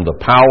give Him the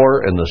power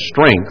and the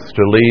strength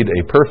to lead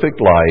a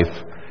perfect life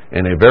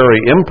in a very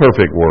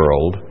imperfect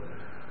world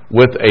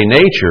with a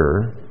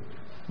nature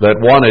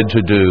that wanted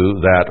to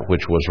do that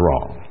which was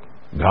wrong.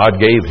 God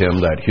gave Him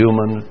that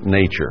human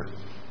nature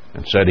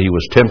and said He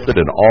was tempted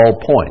in all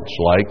points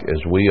like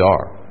as we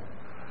are.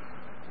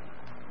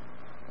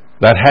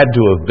 That had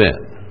to have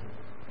been.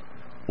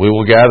 We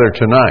will gather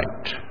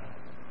tonight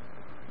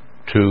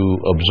to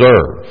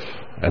observe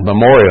and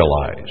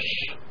memorialize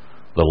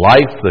the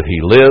life that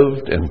He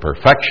lived in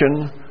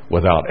perfection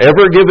without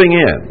ever giving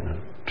in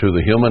to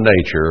the human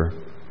nature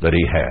that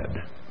he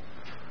had.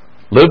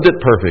 Lived it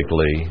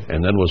perfectly,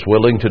 and then was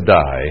willing to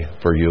die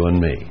for you and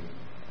me.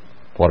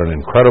 What an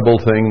incredible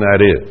thing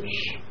that is.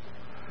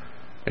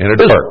 And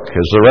it is work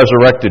as the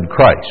resurrected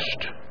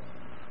Christ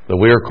that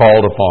we are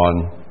called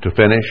upon to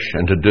finish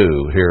and to do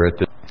here at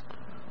this.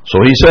 So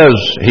he says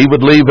he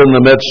would leave in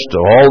the midst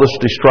of all this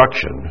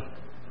destruction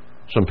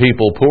some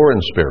people poor in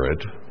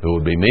spirit who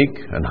would be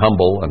meek and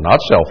humble and not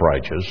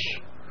self-righteous,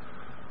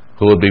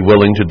 who would be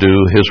willing to do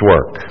his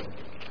work.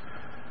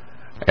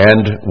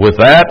 And with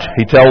that,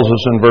 he tells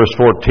us in verse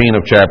 14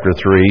 of chapter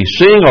 3,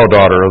 "Sing, O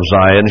daughter of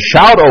Zion,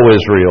 shout, O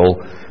Israel,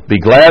 be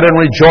glad and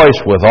rejoice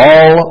with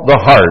all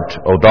the heart,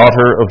 O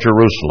daughter of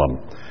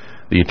Jerusalem.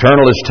 The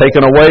Eternal has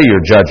taken away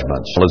your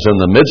judgments, as in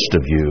the midst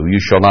of you, you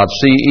shall not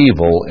see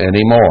evil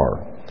any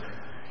more.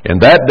 In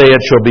that day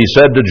it shall be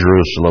said to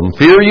Jerusalem,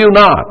 fear you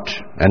not,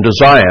 and to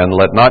Zion,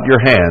 let not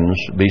your hands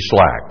be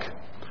slack."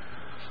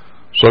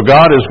 So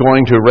God is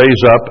going to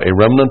raise up a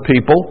remnant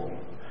people.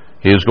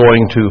 He is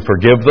going to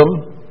forgive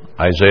them.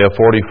 Isaiah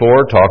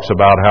 44 talks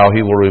about how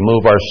he will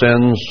remove our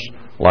sins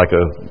like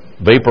a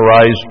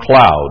vaporized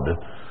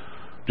cloud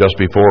just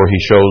before he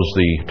shows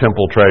the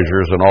temple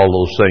treasures and all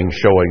those things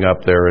showing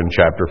up there in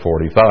chapter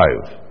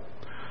 45.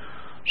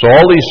 So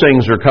all these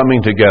things are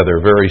coming together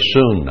very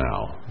soon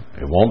now.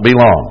 It won't be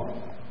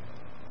long.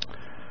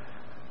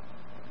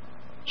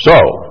 So,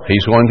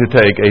 he's going to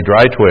take a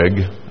dry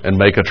twig and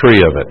make a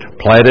tree of it.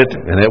 Plant it,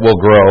 and it will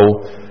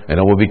grow, and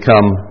it will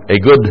become a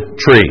good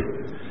tree.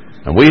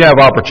 And we have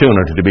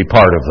opportunity to be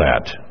part of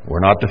that. We're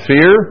not to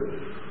fear,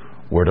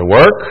 we're to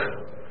work,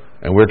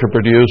 and we're to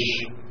produce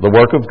the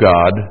work of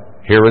God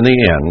here in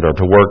the end, or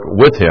to work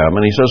with Him.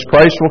 And he says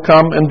Christ will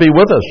come and be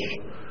with us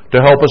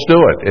to help us do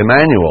it.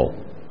 Emmanuel,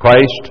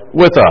 Christ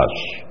with us,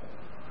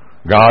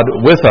 God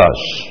with us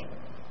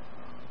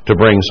to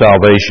bring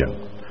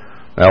salvation.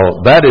 Now,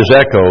 that is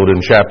echoed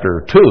in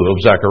chapter 2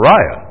 of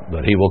Zechariah,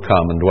 that He will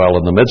come and dwell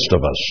in the midst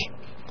of us.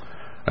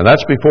 And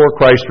that's before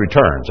Christ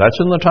returns. That's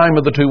in the time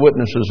of the two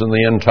witnesses in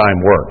the end-time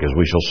work, as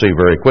we shall see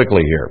very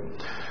quickly here.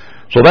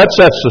 So that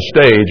sets the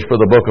stage for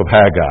the book of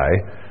Haggai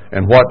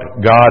and what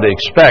God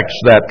expects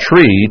that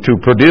tree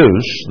to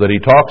produce that He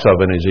talks of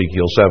in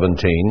Ezekiel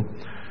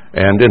 17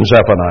 and in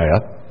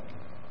Zephaniah.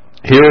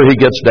 Here He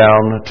gets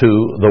down to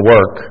the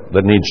work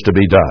that needs to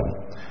be done.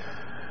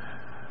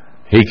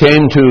 He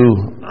came to,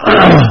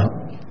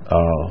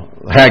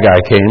 Haggai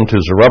came to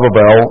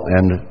Zerubbabel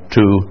and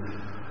to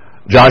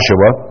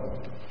Joshua.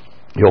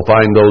 You'll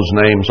find those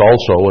names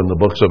also in the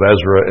books of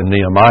Ezra and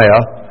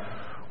Nehemiah,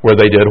 where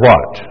they did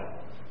what?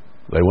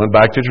 They went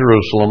back to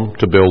Jerusalem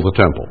to build the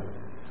temple.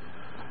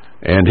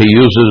 And he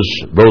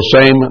uses those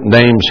same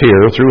names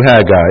here through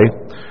Haggai.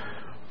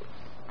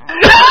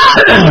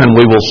 And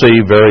we will see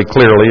very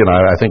clearly, and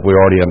I think we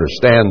already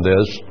understand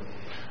this,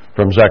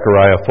 from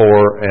Zechariah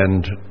 4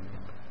 and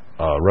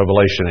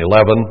Revelation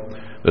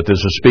 11, that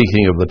this is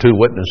speaking of the two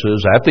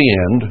witnesses at the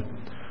end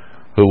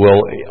who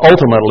will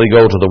ultimately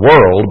go to the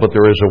world, but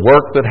there is a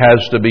work that has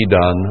to be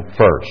done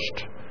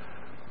first.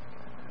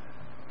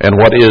 And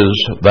what is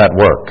that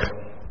work?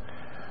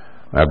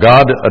 Now,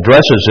 God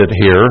addresses it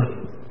here,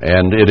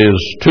 and it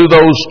is to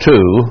those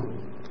two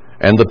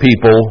and the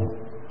people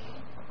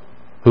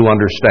who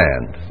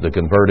understand, the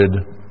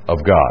converted of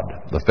God,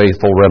 the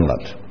faithful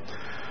remnant.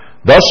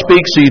 Thus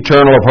speaks the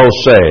Eternal of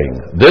hosts, saying,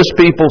 this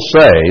people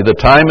say, the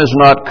time is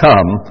not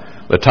come,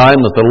 the time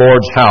that the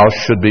Lord's house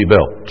should be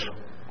built.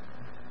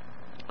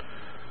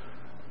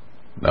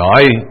 Now,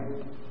 I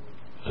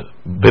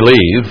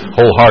believe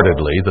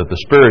wholeheartedly that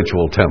the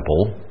spiritual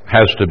temple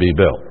has to be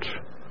built.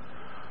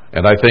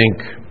 And I think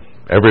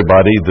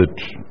everybody that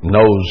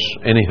knows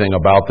anything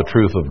about the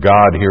truth of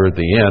God here at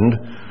the end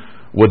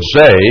would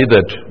say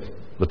that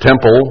the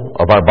temple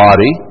of our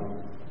body,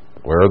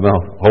 where the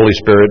Holy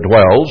Spirit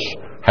dwells,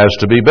 has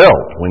to be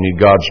built. We need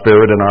God's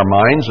Spirit in our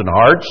minds and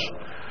hearts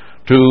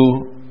to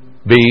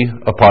be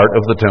a part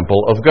of the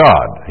temple of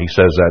God. He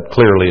says that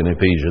clearly in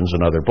Ephesians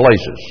and other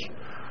places,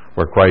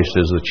 where Christ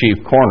is the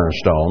chief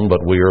cornerstone,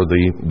 but we are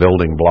the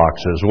building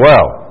blocks as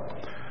well.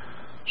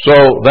 So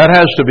that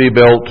has to be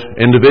built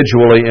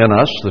individually in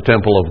us, the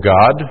temple of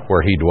God,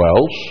 where He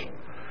dwells.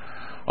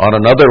 On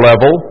another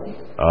level,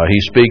 he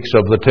speaks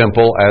of the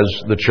temple as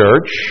the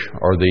church,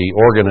 or the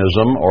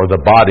organism, or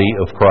the body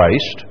of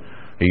Christ.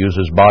 He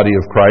uses body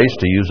of Christ,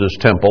 he uses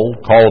temple,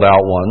 called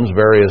out ones,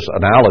 various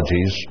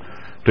analogies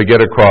to get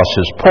across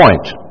his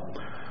point.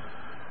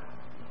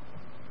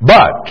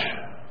 But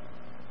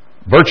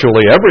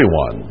virtually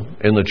everyone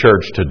in the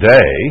church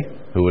today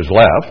who is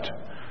left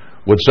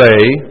would say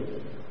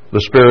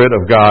the Spirit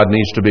of God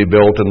needs to be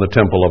built in the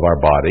temple of our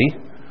body.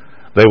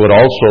 They would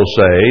also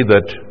say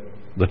that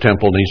the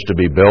temple needs to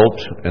be built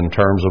in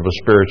terms of a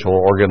spiritual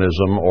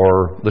organism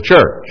or the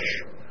church.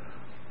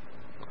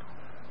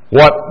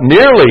 What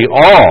nearly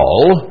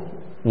all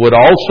would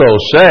also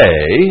say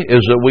is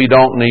that we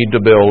don't need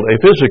to build a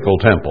physical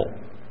temple.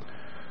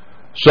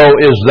 So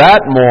is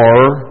that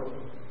more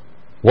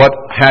what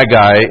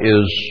Haggai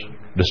is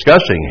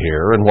discussing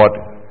here and what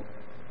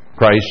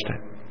Christ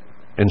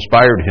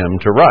inspired him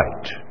to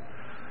write?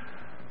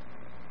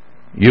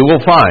 You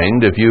will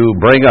find, if you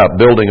bring up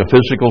building a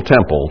physical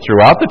temple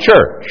throughout the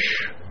church,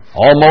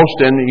 almost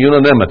in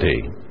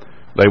unanimity,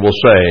 they will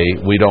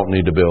say, we don't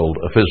need to build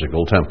a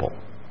physical temple.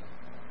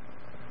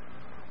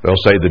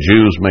 They'll say the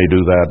Jews may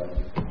do that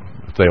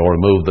if they will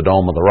remove the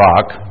Dome of the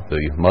Rock, the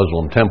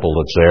Muslim temple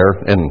that's there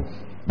in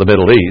the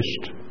Middle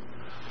East,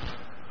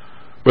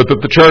 but that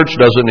the church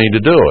doesn't need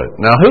to do it.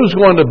 Now, who's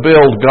going to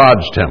build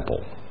God's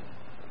temple?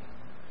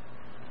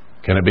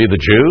 Can it be the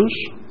Jews?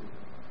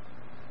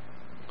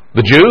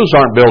 The Jews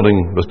aren't building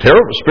the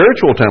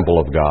spiritual temple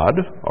of God,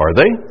 are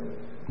they?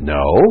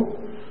 No.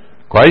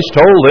 Christ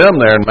told them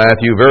there in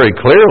Matthew very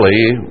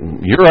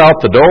clearly, you're out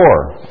the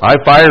door. I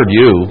fired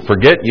you.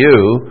 Forget you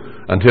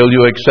until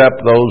you accept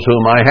those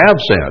whom I have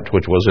sent,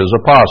 which was His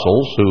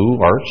apostles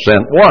who are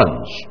sent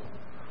ones.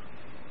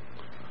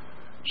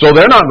 So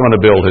they're not going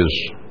to build His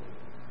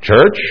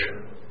church.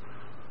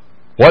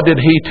 What did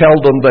He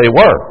tell them they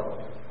were?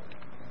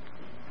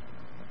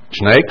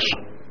 Snakes?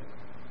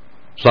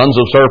 Sons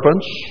of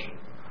serpents?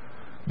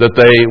 That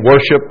they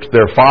worshipped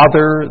their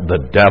father,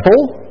 the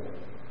devil?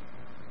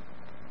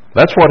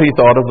 That's what He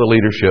thought of the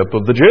leadership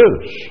of the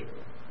Jews.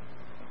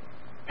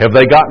 Have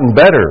they gotten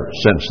better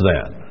since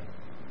then?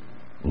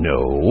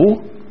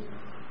 No.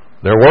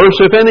 They're worse,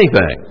 if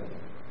anything.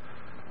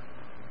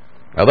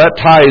 Now that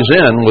ties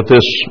in with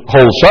this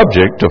whole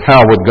subject of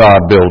how would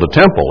God build a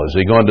temple. Is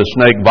He going to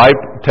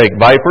take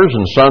vipers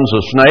and sons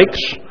of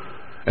snakes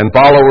and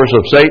followers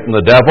of Satan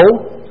the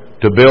devil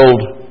to build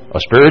a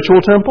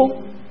spiritual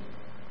temple?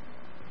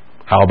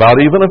 How about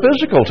even a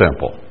physical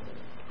temple?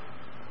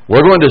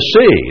 We're going to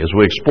see, as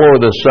we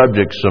explore this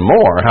subject some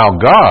more, how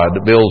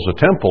God builds a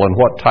temple and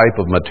what type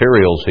of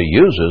materials He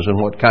uses and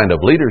what kind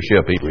of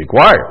leadership He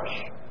requires.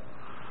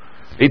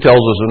 He tells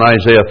us in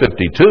Isaiah 52,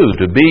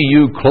 to be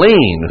you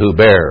clean who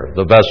bear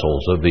the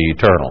vessels of the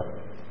eternal.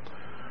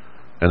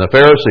 And the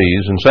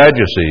Pharisees and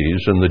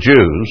Sadducees and the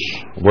Jews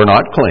were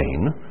not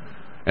clean,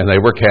 and they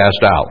were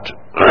cast out.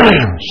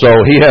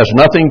 So He has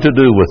nothing to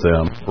do with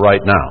them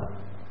right now.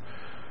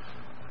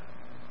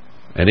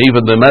 And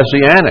even the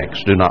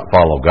Messianics do not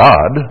follow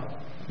God.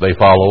 They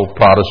follow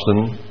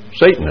Protestant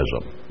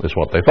Satanism, is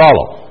what they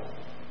follow.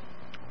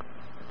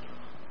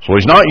 So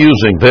He's not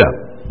using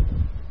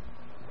them.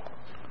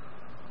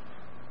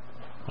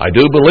 I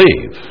do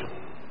believe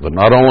that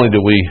not only do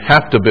we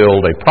have to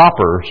build a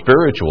proper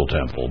spiritual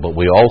temple, but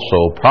we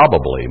also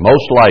probably,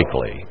 most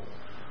likely,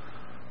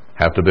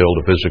 have to build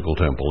a physical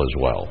temple as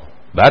well.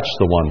 That's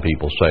the one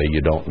people say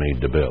you don't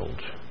need to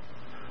build.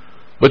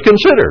 But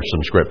consider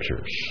some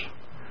scriptures.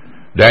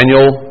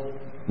 Daniel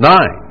 9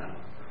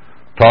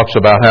 talks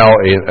about how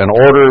an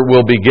order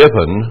will be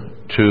given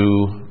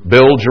to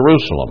build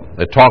Jerusalem.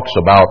 It talks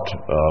about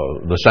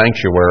the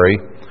sanctuary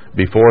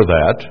before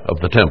that of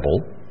the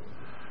temple,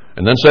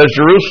 and then says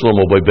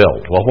Jerusalem will be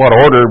built. Well, what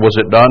order was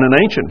it done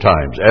in ancient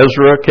times?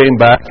 Ezra came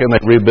back and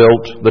they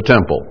rebuilt the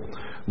temple.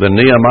 Then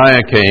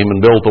Nehemiah came and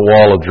built the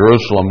wall of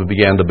Jerusalem and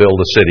began to build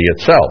the city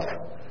itself.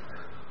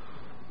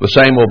 The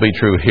same will be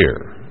true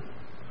here.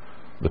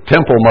 The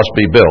temple must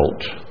be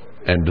built,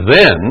 and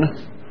then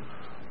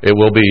it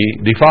will be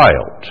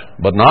defiled,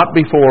 but not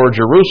before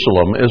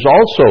Jerusalem is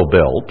also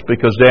built,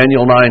 because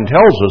Daniel 9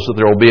 tells us that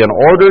there will be an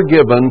order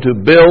given to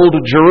build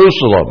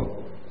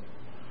Jerusalem.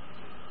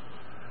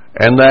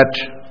 And that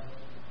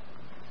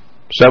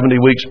 70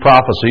 weeks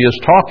prophecy is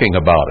talking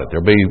about it. There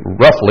will be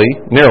roughly,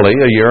 nearly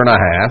a year and a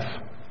half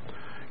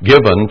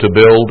given to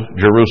build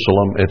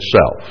Jerusalem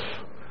itself.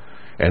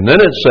 And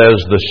then it says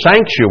the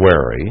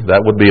sanctuary,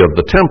 that would be of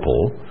the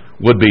temple,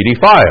 would be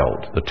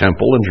defiled. The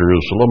temple and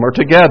Jerusalem are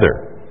together.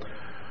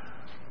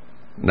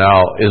 Now,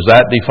 is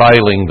that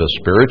defiling the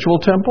spiritual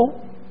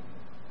temple?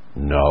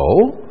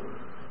 No.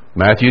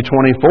 Matthew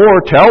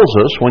 24 tells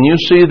us, when you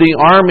see the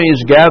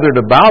armies gathered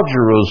about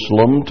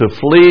Jerusalem to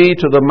flee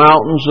to the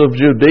mountains of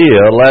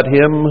Judea, let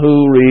him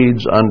who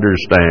reads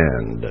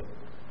understand.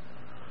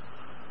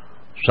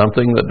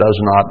 Something that does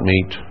not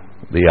meet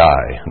the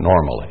eye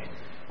normally.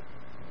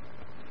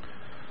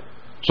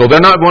 So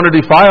they're not going to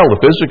defile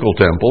the physical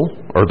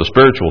temple, or the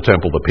spiritual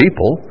temple, the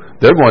people.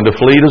 They're going to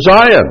flee to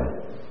Zion.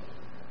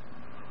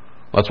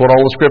 That's what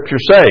all the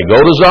scriptures say. Go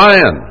to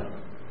Zion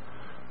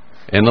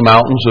in the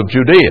mountains of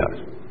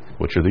Judea,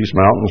 which are these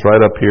mountains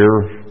right up here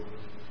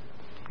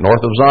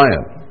north of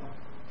Zion.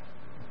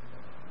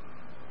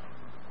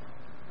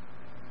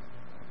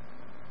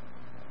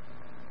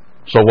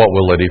 So what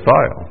will they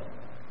defile?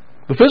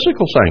 The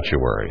physical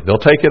sanctuary. They'll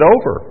take it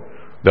over.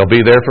 They'll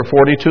be there for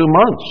 42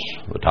 months,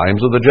 the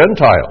times of the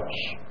Gentiles.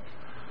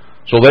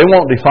 So they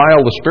won't defile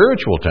the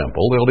spiritual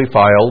temple, they'll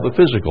defile the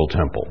physical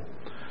temple.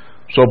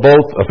 So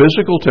both a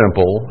physical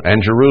temple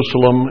and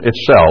Jerusalem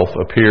itself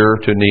appear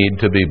to need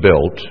to be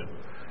built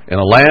in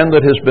a land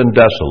that has been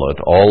desolate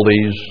all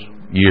these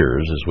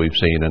years, as we've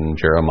seen in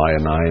Jeremiah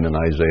 9 and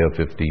Isaiah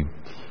 55,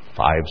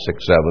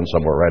 6, 7,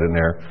 somewhere right in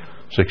there,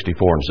 64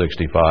 and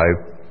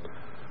 65.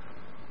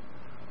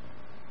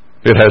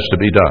 It has to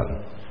be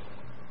done,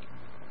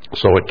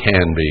 so it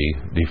can be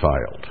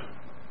defiled.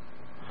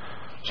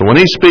 So when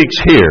he speaks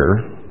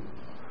here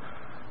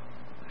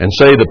and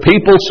say, the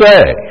people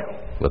say,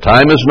 the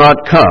time has not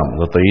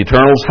come that the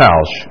Eternal's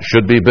house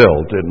should be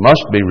built, it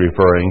must be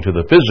referring to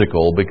the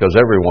physical, because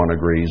everyone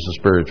agrees the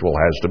spiritual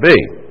has to be.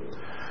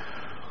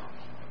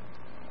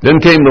 Then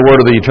came the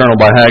word of the Eternal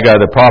by Haggai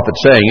the prophet,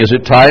 saying, is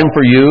it time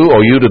for you, O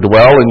you, to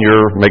dwell in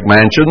your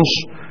McMansions,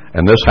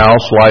 and this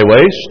house lie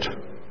waste?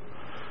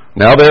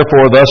 Now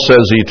therefore, thus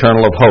says the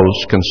Eternal of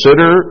hosts,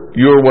 consider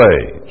your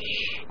ways.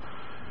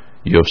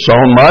 You have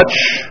sown much,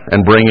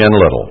 and bring in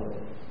little.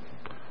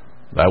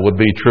 That would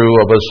be true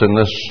of us in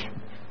this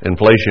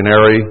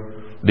deflationary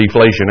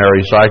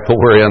cycle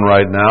we're in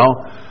right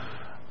now.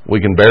 We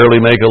can barely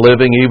make a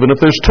living even if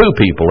there's two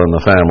people in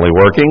the family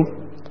working.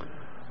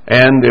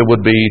 And it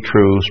would be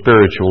true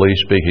spiritually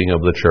speaking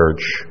of the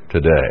church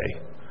today.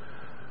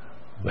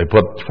 They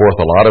put forth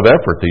a lot of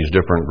effort, these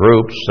different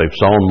groups. They've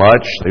sown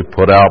much. They've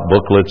put out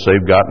booklets.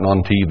 They've gotten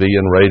on TV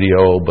and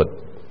radio, but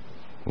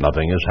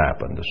nothing has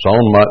happened.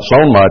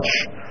 Sown much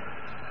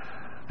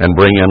and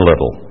bring in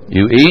little.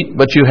 You eat,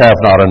 but you have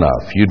not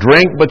enough. You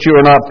drink, but you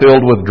are not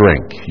filled with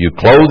drink. You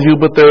clothe you,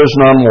 but there is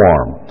none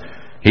warm.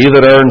 He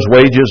that earns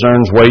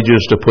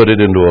wages to put it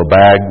into a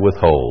bag with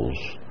holes.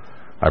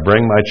 I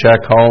bring my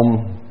check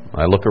home,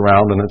 I look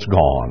around, and it's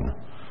gone.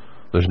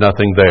 There's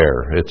nothing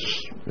there. It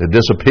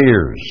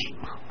disappears.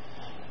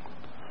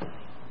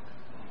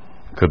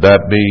 Could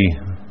that be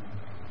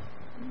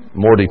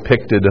more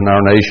depicted in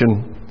our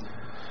nation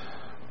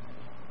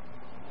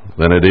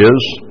than it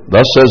is?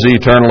 Thus says the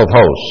Eternal of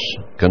hosts,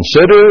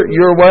 consider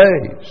your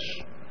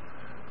ways.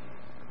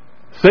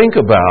 Think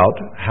about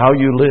how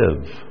you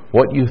live,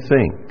 what you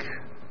think,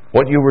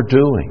 what you were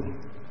doing.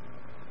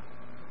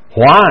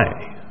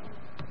 Why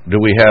do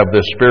we have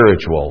this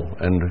spiritual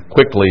and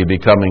quickly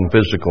becoming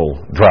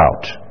physical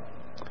drought?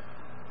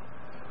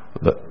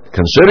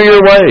 Consider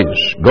your ways.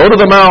 Go to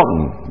the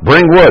mountain.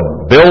 Bring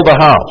wood. Build a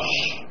house.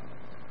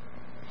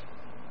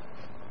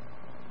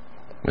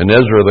 In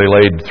Ezra, they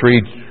laid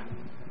 3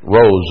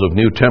 rows of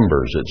new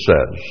timbers, it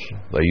says.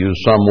 They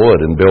used some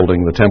wood in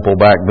building the temple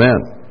back then.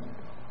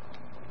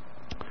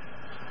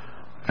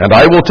 And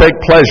I will take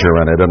pleasure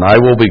in it, and I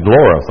will be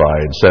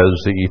glorified, says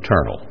the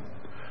Eternal.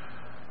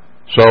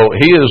 So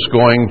he is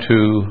going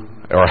to,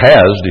 or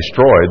has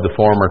destroyed the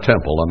former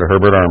temple under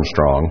Herbert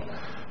Armstrong,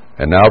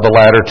 and now the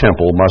latter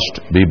temple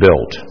must be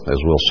built, as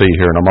we'll see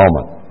here in a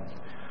moment.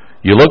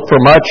 You looked for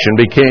much and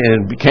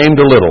became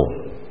to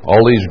little.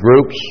 All these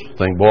groups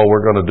think, boy,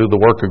 we're going to do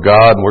the work of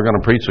God, and we're going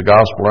to preach the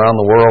gospel around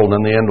the world, and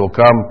then the end will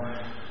come,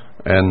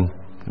 and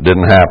it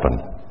didn't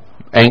happen.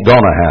 Ain't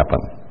going to happen.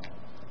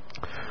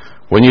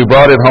 When you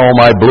brought it home,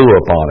 I blew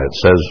upon it.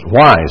 Says,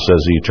 why,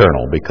 says the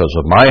Eternal? Because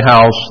of my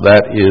house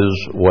that is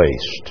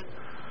waste,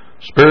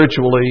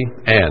 spiritually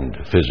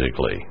and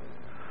physically.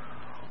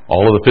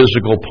 All of the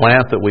physical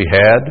plant that we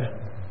had,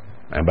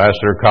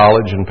 Ambassador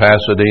College in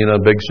Pasadena,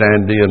 Big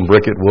Sandy and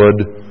Bricket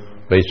Wood,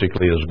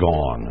 basically is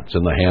gone. It's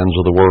in the hands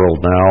of the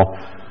world now.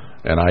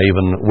 And I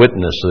even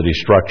witnessed the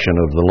destruction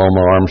of the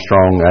Loma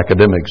Armstrong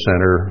Academic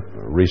Center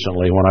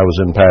recently when I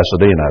was in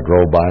Pasadena. I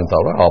drove by and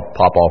thought, well, I'll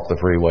pop off the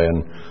freeway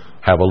and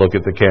have a look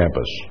at the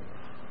campus.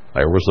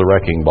 There was the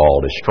wrecking ball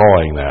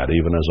destroying that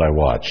even as I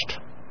watched.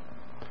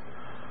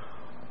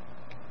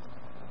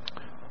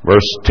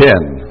 Verse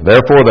 10,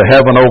 therefore the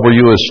heaven over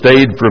you is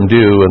stayed from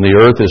dew, and the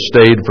earth is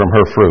stayed from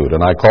her fruit.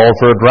 And I call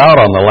for a drought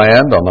on the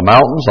land, on the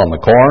mountains, on the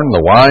corn,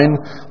 the wine,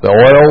 the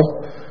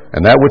oil,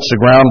 and that which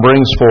the ground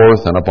brings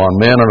forth, and upon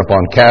men, and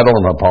upon cattle,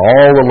 and upon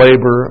all the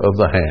labor of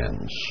the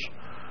hands.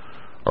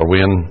 Are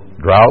we in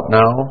drought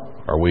now?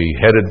 Are we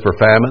headed for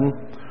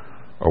famine?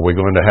 Are we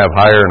going to have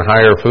higher and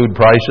higher food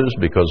prices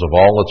because of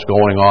all that's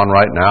going on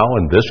right now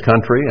in this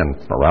country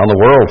and around the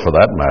world for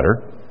that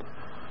matter?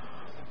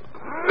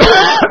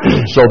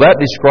 So that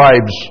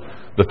describes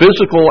the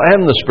physical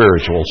and the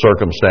spiritual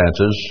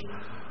circumstances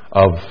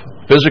of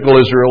physical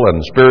Israel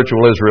and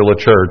spiritual Israel, a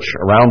church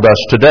around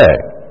us today.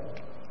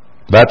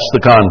 That's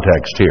the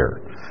context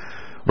here.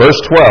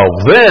 Verse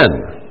 12, then,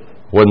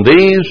 when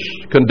these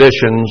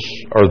conditions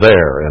are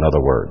there, in other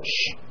words,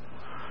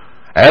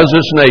 as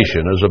this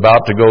nation is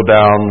about to go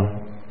down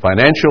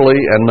financially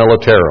and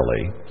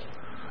militarily,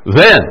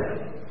 then,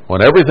 when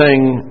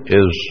everything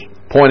is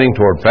pointing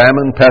toward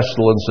famine,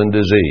 pestilence, and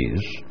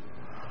disease,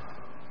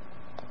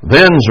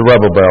 then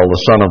Zerubbabel,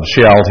 the son of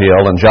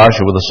Shealtiel, and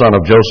Joshua, the son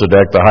of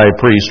Josedek, the high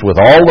priest, with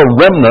all the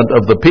remnant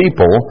of the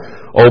people,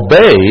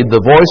 obeyed the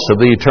voice of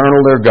the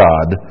Eternal their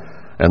God,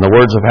 and the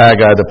words of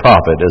Haggai the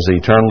prophet, as the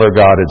Eternal their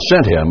God had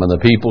sent him, and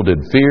the people did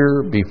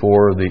fear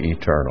before the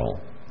Eternal.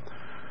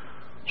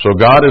 So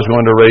God is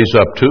going to raise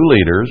up 2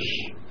 leaders,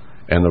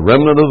 and the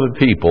remnant of the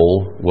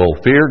people will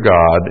fear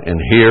God and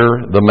hear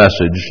the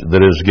message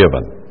that is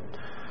given.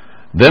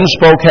 Then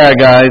spoke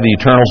Haggai, the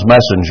Eternal's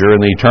messenger,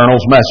 and the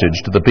Eternal's message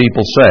to the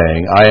people,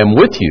 saying, I am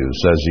with you,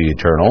 says the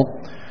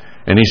Eternal.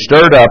 And he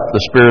stirred up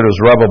the spirit of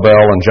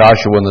Zerubbabel and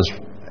Joshua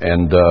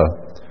and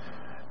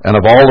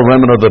of all the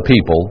remnant of the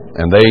people,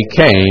 and they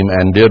came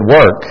and did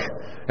work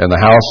in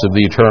the house of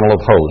the Eternal of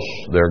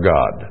hosts, their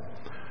God.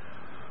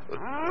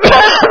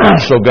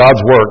 So God's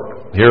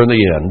work here in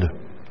the end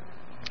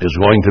is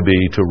going to be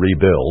to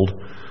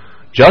rebuild,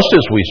 just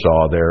as we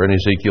saw there in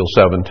Ezekiel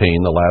 17,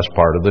 the last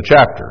part of the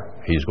chapter.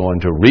 He's going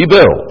to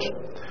rebuild.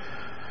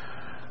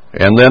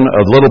 And then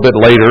a little bit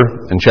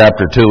later in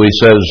chapter 2, he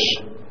says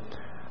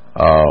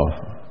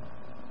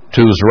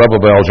to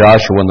Zerubbabel,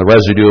 Joshua, and the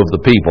residue of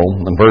the people,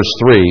 in verse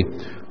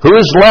 3, "Who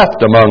is left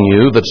among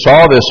you that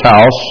saw this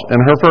house in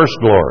her first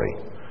glory?"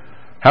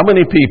 How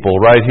many people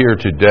right here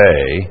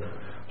today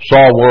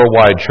saw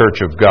Worldwide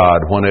Church of God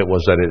when it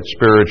was at its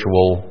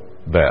spiritual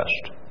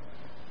best?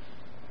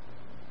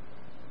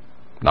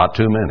 Not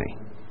too many.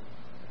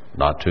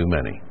 Not too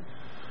many.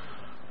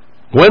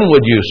 When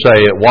would you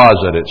say it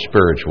was at its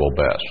spiritual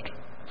best?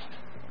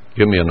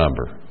 Give me a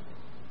number.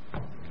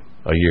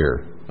 A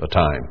year, a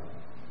time.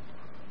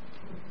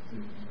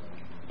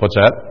 What's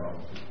that?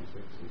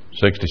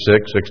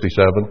 66,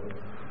 67?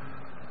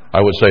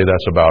 I would say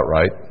that's about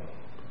right.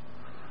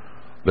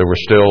 There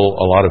were still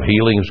a lot of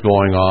healings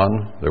going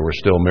on. There were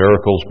still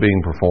miracles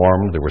being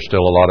performed. There were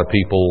still a lot of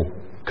people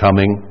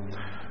coming.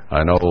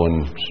 I know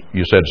when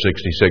you said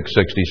 66,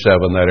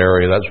 67, that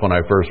area, that's when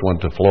I first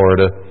went to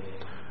Florida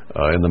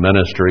in the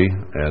ministry,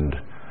 and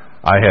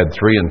I had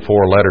 3 and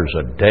 4 letters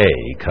a day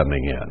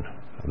coming in.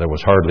 There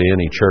was hardly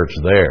any church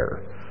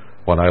there.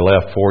 When I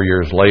left 4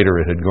 years later,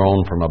 it had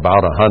grown from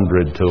about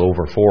 100 to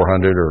over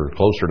 400 or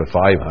closer to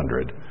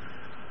 500.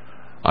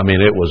 I mean,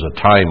 it was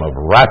a time of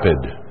rapid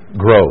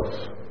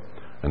growth,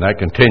 and that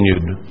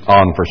continued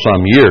on for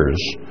some years.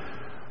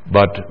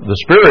 But the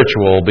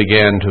spiritual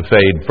began to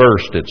fade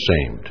first, it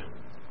seemed.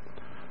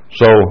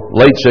 So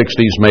late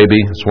 60s maybe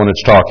is when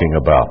it's talking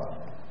about.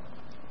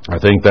 I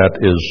think that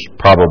is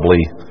probably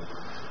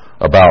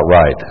about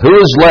right. Who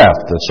is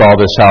left that saw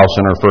this house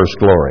in her first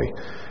glory?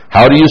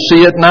 How do you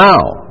see it now?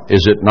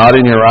 Is it not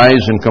in your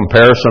eyes in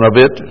comparison of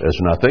it as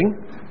nothing?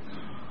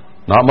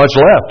 Not much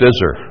left, is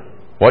there?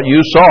 What you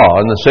saw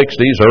in the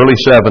 60s, early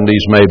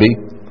 70s maybe,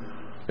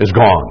 is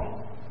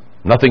gone.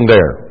 Nothing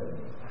there.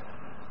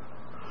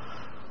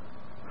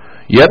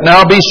 Yet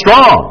now be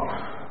strong.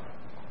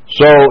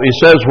 So he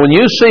says, when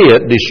you see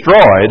it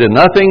destroyed and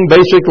nothing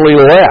basically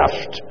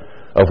left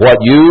of what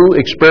you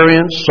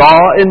experienced, saw,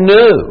 and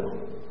knew,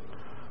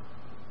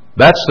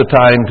 that's the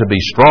time to be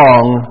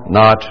strong,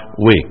 not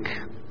weak.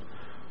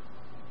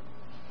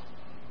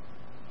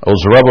 O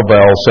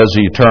Zerubbabel, says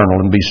the Eternal,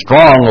 and be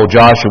strong, O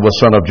Joshua,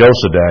 son of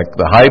Josedek,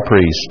 the high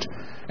priest,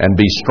 and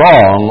be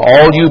strong,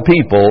 all you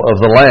people of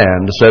the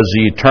land, says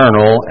the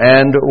Eternal,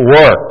 and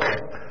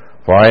work.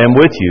 For I am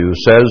with you,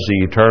 says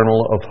the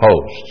Eternal of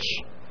hosts.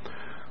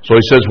 So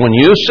he says, when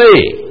you see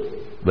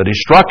the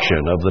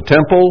destruction of the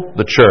temple,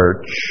 the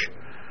church,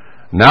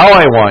 now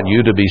I want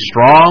you to be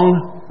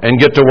strong and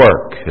get to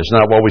work. Isn't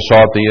that what we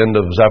saw at the end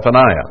of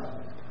Zephaniah?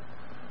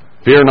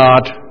 Fear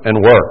not and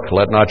work.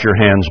 Let not your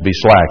hands be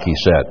slack, he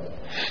said.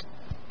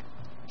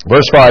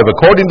 Verse 5,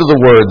 according to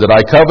the word that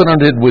I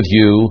covenanted with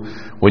you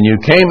when you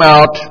came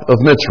out of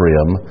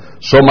Mitzrayim,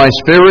 so my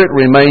spirit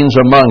remains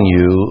among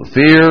you,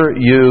 fear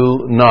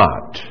you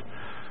not.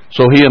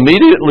 So he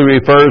immediately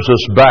refers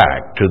us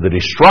back to the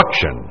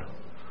destruction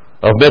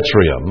of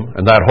Mitzrayim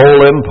and that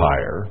whole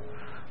empire,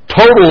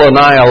 total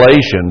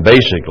annihilation,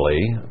 basically,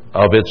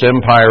 of its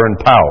empire and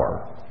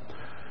power,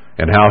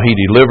 and how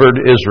he delivered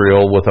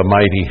Israel with a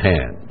mighty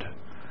hand.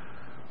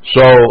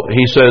 So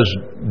he says,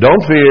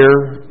 don't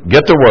fear,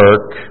 get to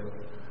work,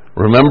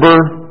 remember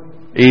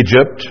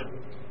Egypt,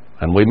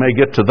 and we may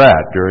get to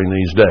that during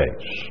these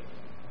days.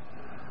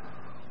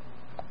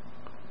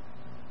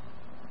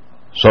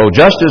 So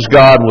just as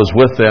God was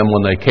with them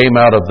when they came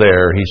out of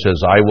there, he says,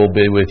 I will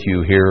be with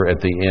you here at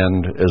the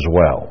end as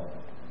well.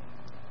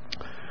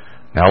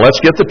 Now let's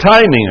get the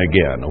timing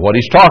again of what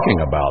he's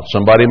talking about.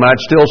 Somebody might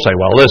still say,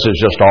 well, this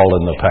is just all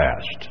in the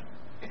past.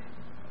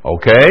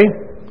 Okay?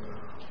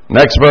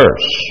 Next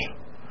verse.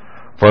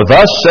 For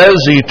thus says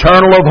the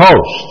Eternal of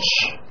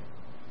hosts.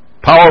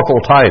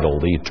 Powerful title,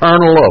 the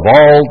Eternal of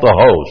all the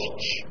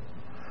hosts.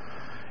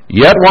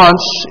 Yet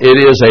once it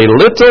is a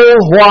little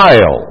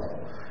while,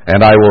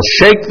 and I will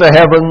shake the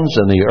heavens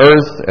and the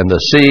earth and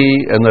the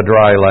sea and the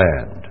dry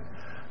land.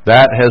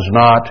 That has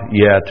not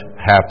yet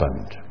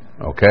happened.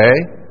 Okay?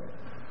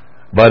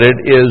 But it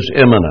is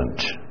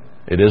imminent.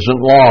 It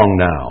isn't long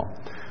now.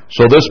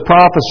 So this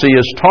prophecy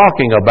is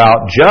talking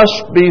about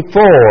just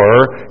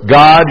before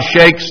God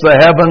shakes the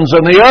heavens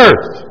and the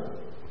earth.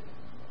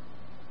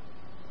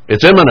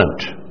 It's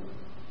imminent.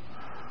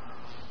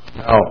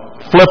 Now,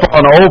 flip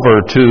on over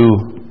to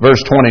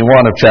verse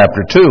 21 of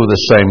chapter 2,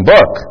 this same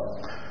book.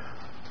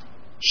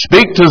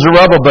 Speak to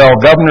Zerubbabel,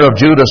 governor of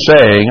Judah,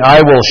 saying,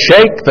 I will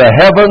shake the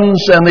heavens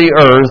and the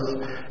earth,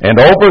 and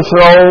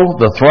overthrow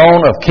the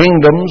throne of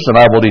kingdoms, and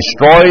I will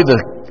destroy the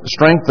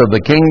strength of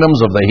the kingdoms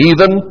of the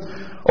heathen,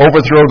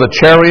 overthrow the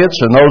chariots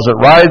and those that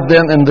ride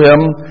in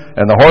them,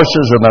 and the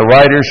horses and their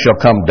riders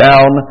shall come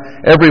down,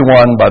 every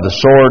one by the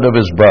sword of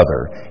his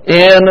brother.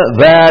 In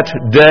that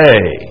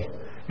day,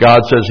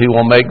 God says he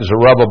will make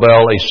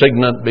Zerubbabel a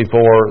signet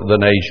before the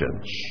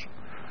nations.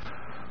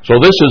 So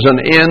this is an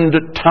end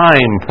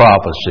time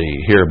prophecy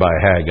here by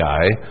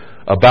Haggai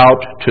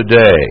about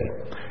today.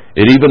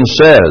 It even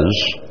says,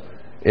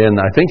 in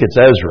I think it's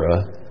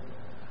Ezra,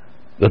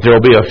 that there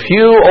will be a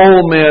few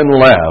old men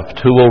left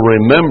who will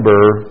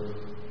remember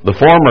the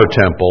former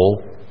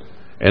temple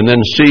and then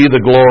see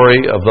the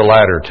glory of the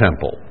latter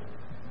temple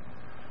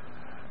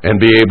and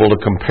be able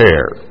to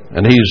compare.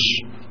 And he's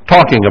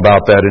talking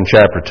about that in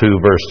chapter 2,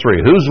 verse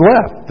 3. Who's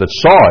left that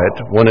saw it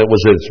when it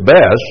was its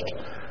best,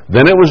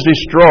 then it was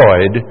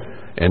destroyed,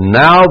 and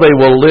now they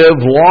will live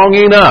long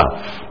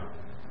enough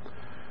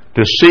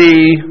to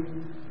see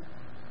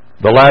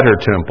the latter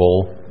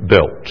temple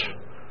built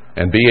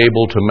and be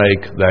able to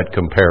make that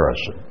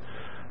comparison.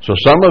 So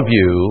some of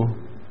you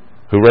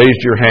who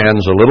raised your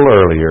hands a little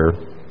earlier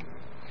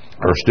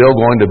are still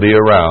going to be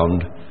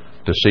around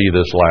to see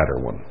this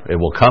latter one. It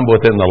will come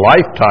within the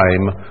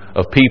lifetime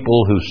of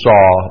people who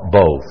saw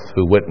both,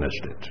 who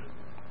witnessed it.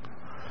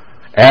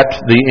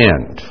 At the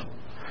end.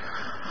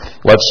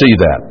 Let's see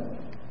that.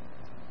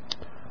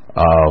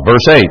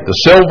 Verse 8, the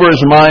silver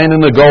is mine and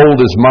the gold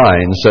is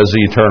mine, says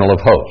the Eternal of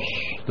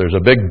Hosts. There's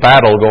a big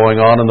battle going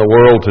on in the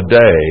world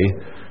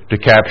today to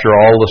capture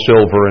all the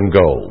silver and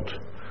gold.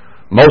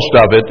 Most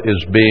of it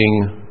is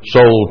being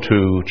sold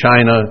to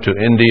China, to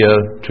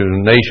India, to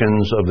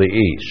nations of the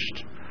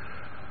East.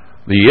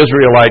 The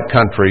Israelite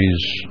countries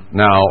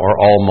now are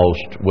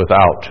almost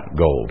without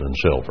gold and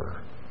silver.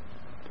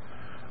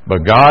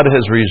 But God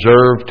has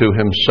reserved to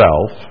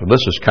Himself,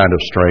 this is kind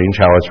of strange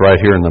how it's right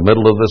here in the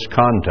middle of this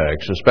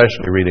context,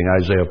 especially reading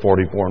Isaiah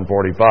 44 and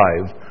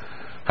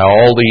 45, how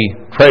all the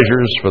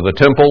treasures for the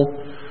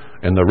temple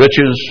and the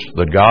riches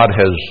that God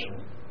has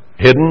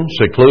hidden,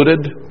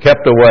 secluded,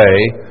 kept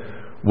away,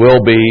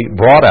 will be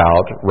brought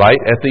out right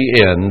at the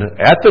end,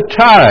 at the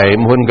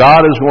time when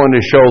God is going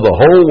to show the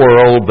whole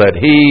world that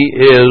He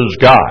is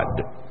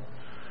God,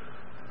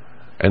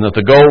 and that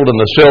the gold and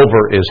the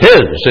silver is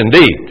His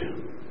indeed.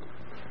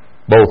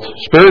 Both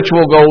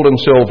spiritual gold and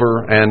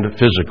silver and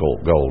physical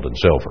gold and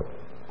silver.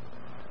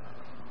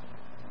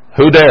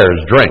 Who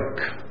dares drink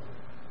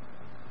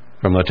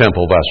from the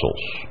temple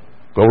vessels?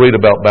 Go read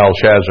about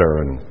Belshazzar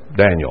and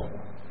Daniel,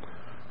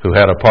 who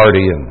had a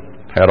party and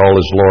had all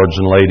his lords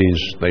and ladies.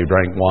 They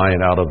drank wine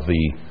out of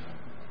the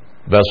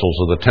vessels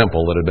of the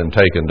temple that had been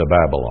taken to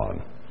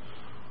Babylon.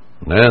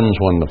 And then's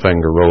when the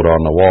finger wrote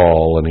on the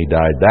wall and he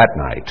died that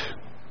night.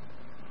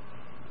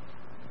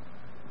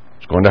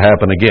 It's going to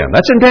happen again.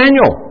 That's in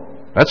Daniel.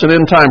 That's an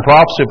end-time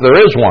prophecy if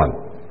there is one.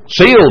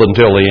 Sealed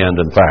until the end,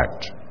 in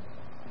fact.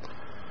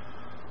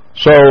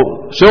 So,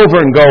 silver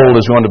and gold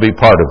is going to be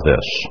part of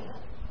this.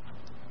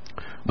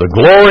 The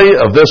glory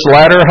of this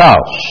latter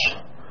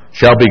house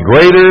shall be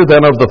greater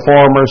than of the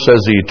former, says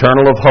the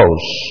Eternal of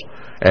Hosts.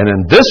 And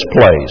in this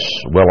place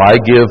will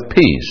I give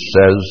peace,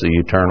 says the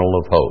Eternal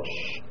of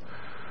Hosts.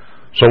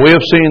 So we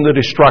have seen the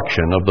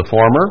destruction of the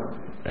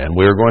former, and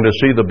we're going to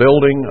see the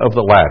building of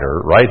the latter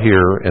right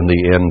here in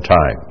the end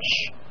times.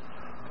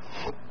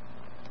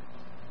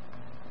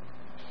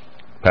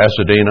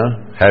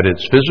 Pasadena had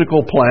its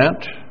physical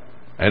plant,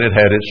 and it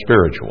had its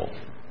spiritual.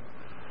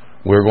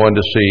 We're going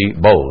to see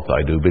both,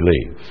 I do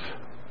believe.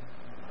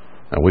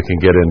 And we can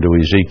get into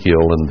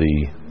Ezekiel and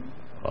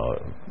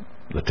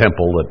the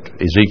temple that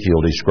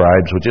Ezekiel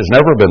describes, which has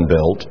never been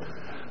built.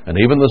 And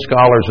even the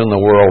scholars in the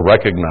world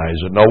recognize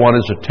that no one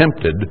has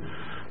attempted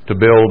to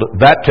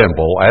build that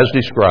temple as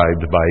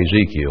described by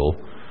Ezekiel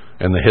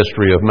in the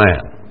history of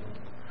man.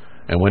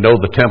 And we know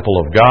the temple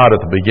of God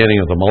at the beginning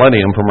of the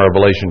millennium from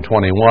Revelation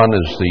 21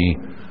 as the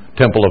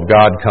temple of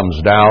God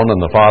comes down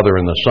and the Father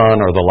and the Son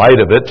are the light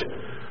of it,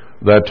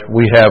 that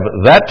we have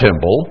that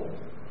temple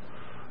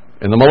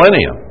in the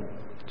millennium.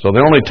 So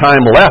the only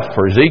time left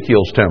for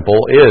Ezekiel's temple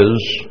is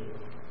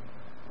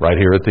right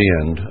here at the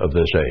end of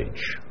this age.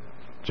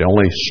 It's the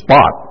only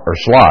spot or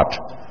slot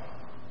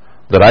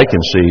that I can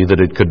see that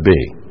it could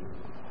be.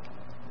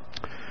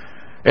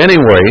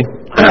 Anyway,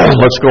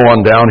 let's go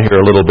on down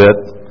here a little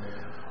bit.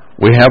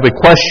 We have a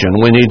question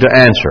we need to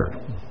answer.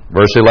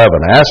 Verse 11,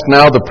 ask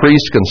now the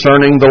priest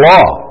concerning the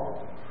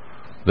law.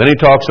 Then he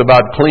talks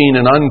about clean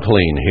and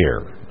unclean here,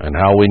 and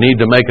how we need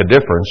to make a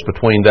difference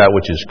between that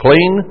which is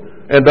clean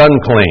and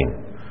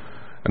unclean.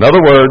 In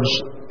other words,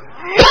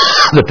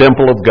 the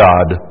temple of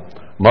God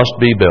must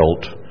be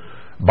built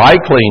by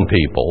clean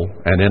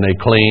people and in a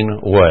clean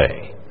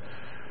way.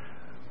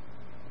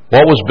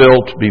 What was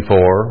built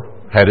before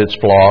had its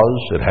flaws,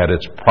 it had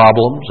its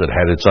problems, it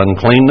had its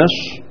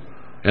uncleanness,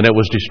 and it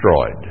was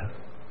destroyed.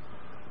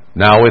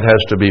 Now it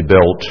has to be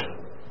built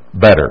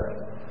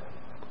better.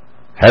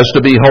 Has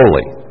to be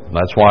holy.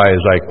 That's why,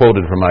 as I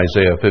quoted from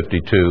Isaiah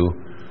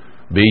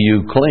 52, be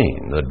you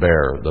clean that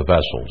bear the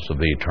vessels of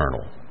the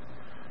eternal.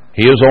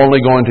 He is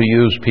only going to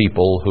use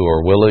people who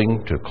are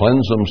willing to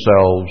cleanse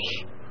themselves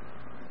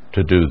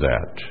to do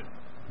that.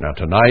 Now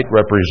tonight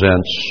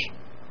represents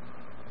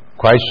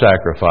Christ's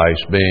sacrifice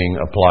being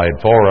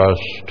applied for us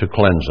to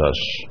cleanse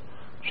us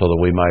so that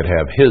we might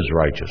have His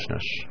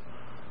righteousness.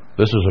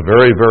 This is a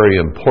very, very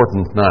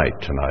important night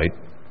tonight.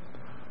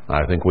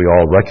 I think we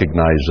all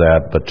recognize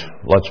that, but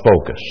let's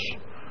focus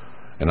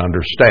and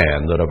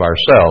understand that of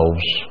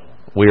ourselves,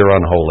 we are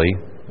unholy,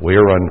 We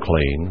are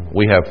unclean.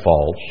 We have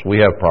faults. We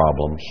have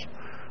problems.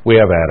 We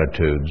have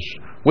attitudes.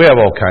 We have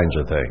all kinds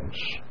of things.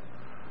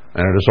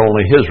 And it is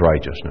only His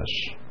righteousness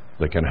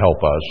that can help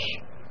us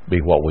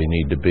be what we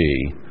need to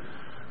be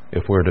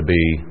if we're to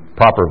be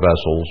proper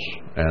vessels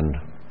and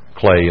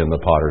clay in the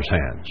potter's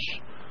hands,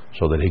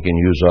 so that He can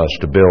use us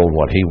to build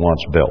what He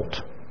wants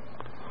built.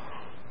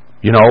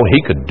 You know,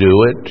 He could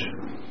do it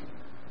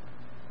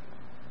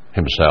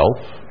Himself,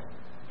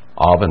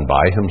 of and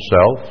by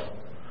Himself.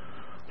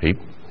 He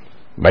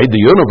made the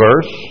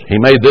universe. He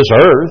made this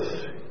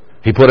earth.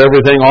 He put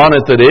everything on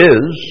it that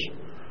is.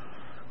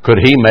 Could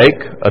He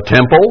make a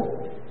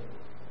temple?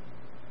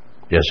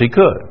 Yes, He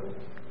could.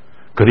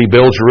 Could He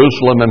build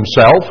Jerusalem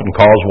Himself and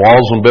cause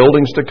walls and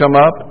buildings to come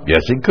up?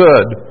 Yes, He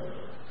could.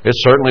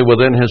 It's certainly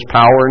within His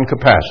power and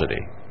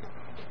capacity.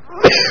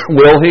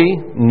 Will He?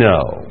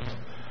 No.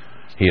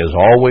 He has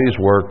always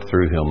worked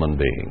through human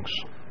beings.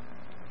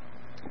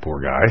 Poor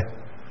guy.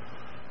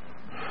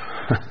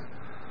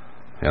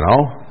 You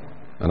know?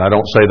 And I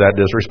don't say that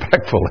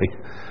disrespectfully.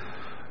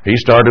 He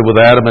started with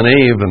Adam and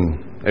Eve,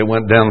 and it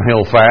went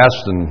downhill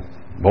fast, and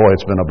boy,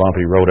 it's been a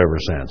bumpy road ever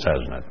since,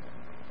 hasn't it?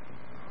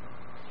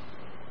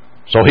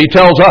 So He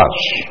tells us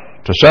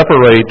to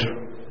separate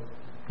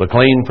the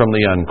clean from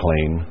the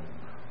unclean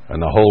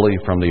and the holy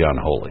from the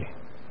unholy,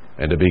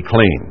 and to be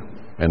clean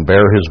and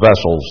bear His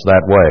vessels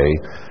that way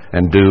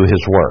and do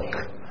His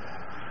work.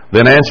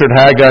 Then answered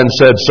Haggai and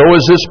said, So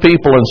is this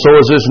people and so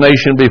is this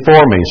nation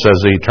before me, says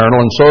the Eternal,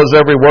 and so is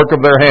every work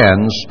of their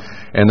hands,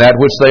 and that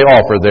which they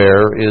offer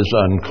there is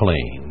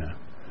unclean.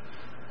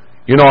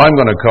 You know, I'm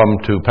going to come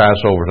to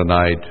Passover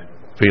tonight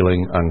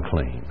feeling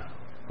unclean.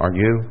 Aren't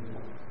you?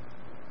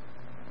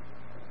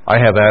 I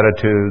have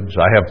attitudes,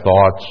 I have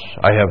thoughts,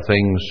 I have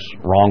things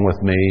wrong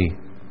with me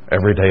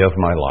every day of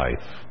my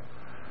life.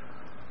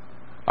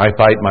 I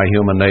fight my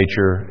human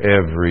nature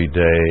every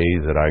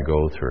day that I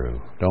go through.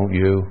 Don't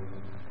you?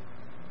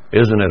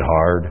 Isn't it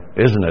hard?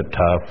 Isn't it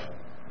tough?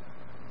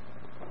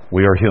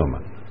 We are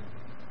human.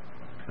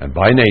 And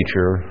by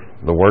nature,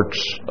 the works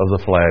of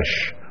the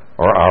flesh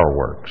are our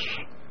works.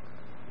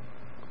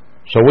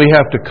 So we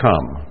have to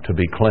come to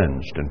be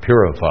cleansed and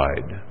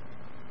purified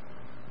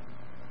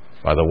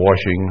by the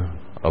washing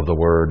of the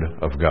Word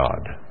of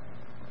God,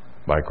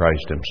 by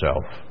Christ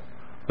Himself.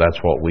 That's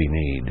what we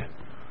need.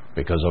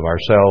 Because of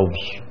ourselves,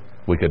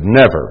 we could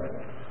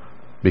never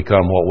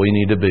become what we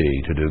need to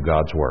be to do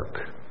God's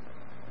work.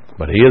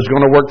 But He is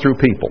going to work through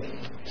people.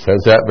 He says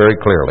that very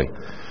clearly.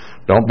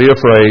 Don't be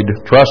afraid.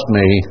 Trust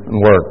me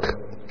and work.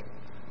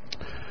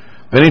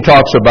 Then He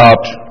talks about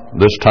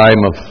this time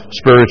of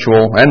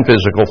spiritual and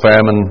physical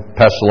famine,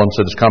 pestilence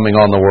that is coming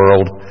on the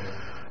world,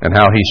 and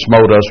how He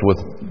smote us with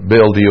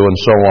mildew and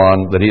so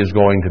on, that He is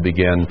going to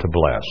begin to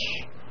bless.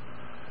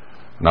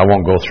 And I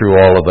won't go through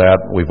all of that.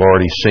 We've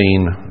already seen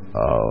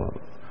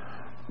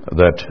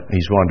that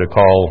He's going to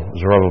call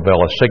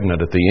Zerubbabel a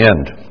signet at the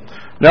end.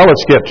 Now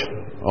let's get,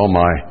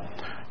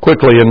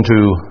 quickly into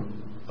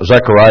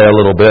Zechariah a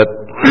little bit.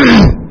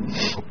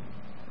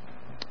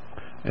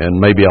 And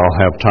maybe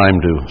I'll have time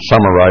to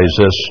summarize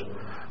this.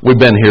 We've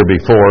been here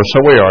before,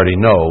 so we already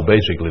know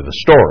basically the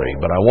story.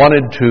 But I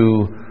wanted to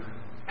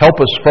help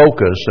us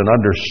focus and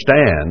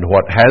understand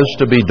what has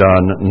to be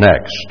done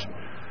next.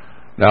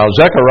 Now,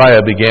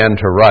 Zechariah began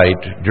to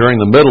write during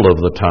the middle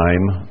of the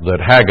time that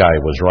Haggai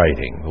was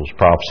writing. Those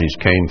prophecies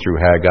came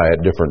through Haggai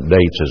at different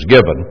dates as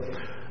given.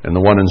 And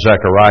the one in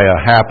Zechariah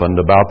happened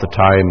about the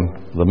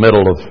time, the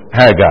middle of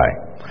Haggai.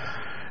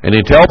 And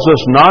he tells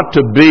us not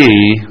to be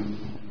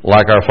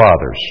like our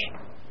fathers,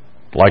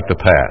 like the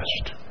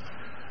past.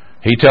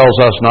 He tells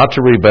us not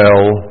to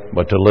rebel,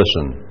 but to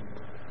listen,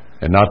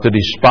 and not to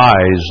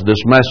despise this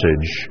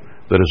message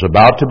that is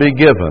about to be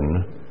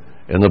given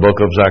in the book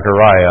of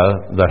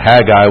Zechariah, that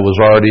Haggai was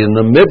already in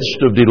the midst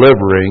of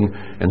delivering,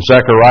 and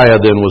Zechariah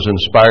then was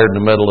inspired in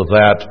the middle of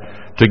that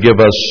to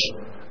give us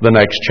the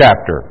next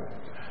chapter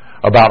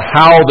about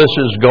how this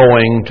is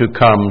going to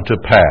come to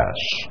pass.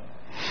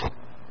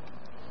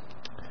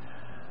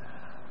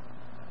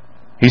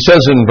 He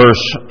says in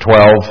verse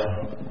 12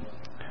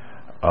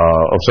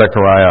 of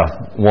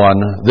Zechariah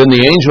 1, Then the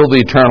angel of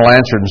the Eternal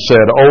answered and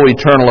said, O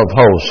Eternal of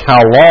hosts,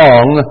 how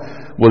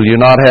long will you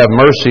not have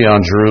mercy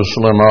on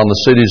Jerusalem and on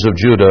the cities of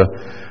Judah,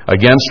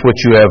 against which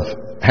you have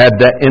had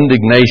that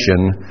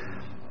indignation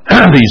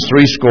these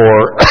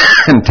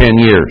 70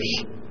 years?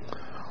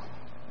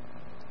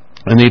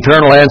 And the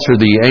Eternal answered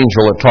the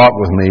angel that talked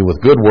with me with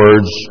good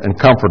words and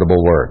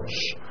comfortable words.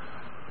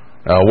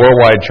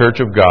 Worldwide Church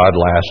of God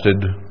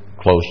lasted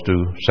close to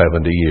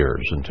 70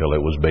 years until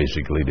it was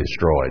basically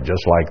destroyed,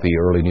 just like the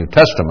early New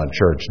Testament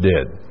church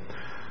did.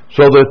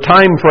 So the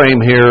time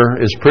frame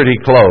here is pretty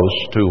close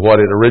to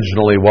what it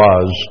originally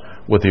was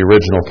with the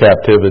original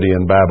captivity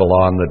in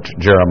Babylon that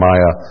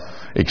Jeremiah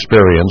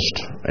experienced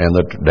and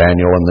that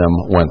Daniel and them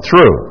went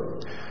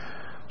through.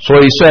 So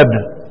he said,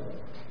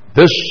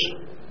 this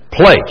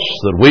place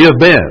that we have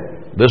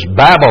been, this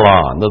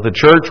Babylon that the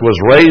church was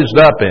raised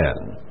up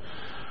in,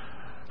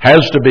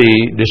 has to be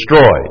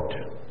destroyed.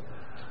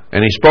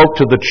 And he spoke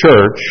to the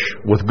church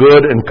with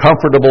good and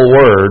comfortable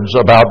words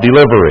about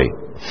delivery.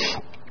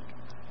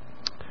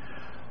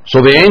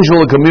 So the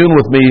angel who communed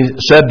with me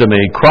said to me,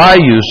 Cry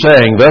you,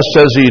 saying, Thus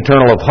says the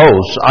Eternal of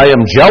hosts, I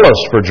am jealous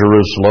for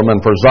Jerusalem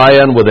and for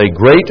Zion with a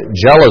great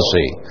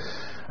jealousy.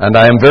 And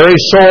I am very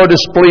sore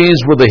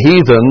displeased with the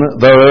heathen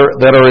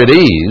that are at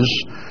ease.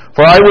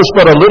 For I was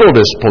but a little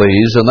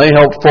displeased, and they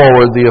helped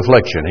forward the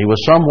affliction. He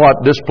was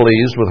somewhat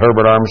displeased with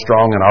Herbert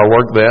Armstrong and our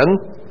work then.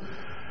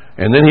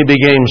 And then he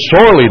became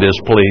sorely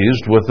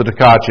displeased with the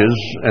Takaches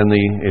and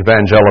the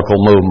evangelical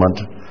movement.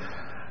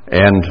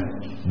 And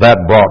that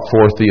brought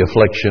forth the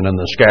affliction and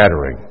the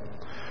scattering.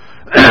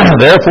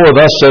 Therefore,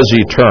 thus says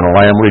the Eternal,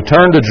 I am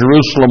returned to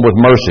Jerusalem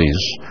with mercies.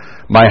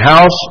 My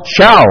house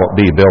shall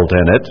be built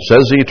in it,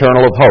 says the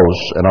Eternal of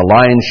hosts, and a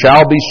line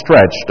shall be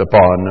stretched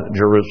upon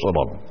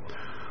Jerusalem.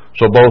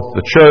 So both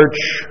the church,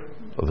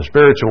 the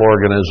spiritual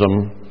organism,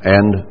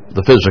 and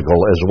the physical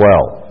as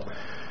well.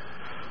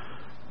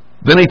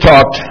 Then he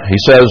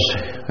says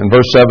in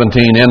verse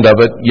 17, end of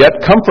it,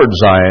 Yet comfort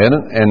Zion,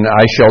 and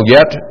I shall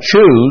yet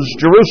choose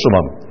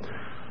Jerusalem.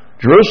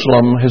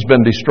 Jerusalem has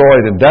been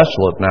destroyed and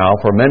desolate now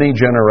for many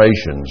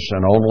generations,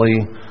 and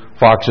only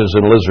foxes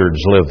and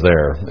lizards live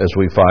there, as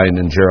we find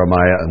in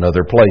Jeremiah and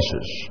other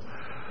places.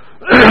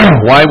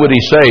 Why would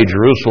he say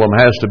Jerusalem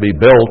has to be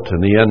built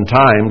in the end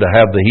time to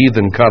have the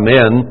heathen come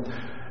in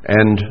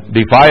and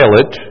defile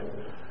it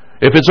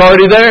if it's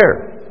already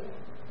there?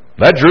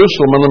 That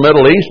Jerusalem in the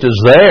Middle East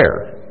is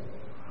there.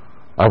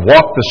 I've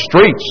walked the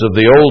streets of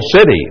the old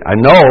city. I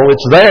know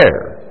it's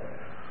there.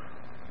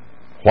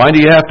 Why do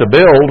you have to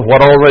build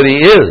what already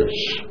is?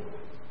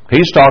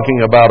 He's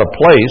talking about a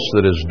place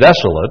that is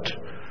desolate,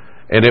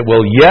 and it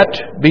will yet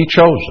be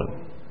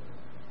chosen.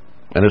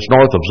 And it's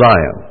north of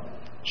Zion,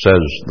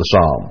 says the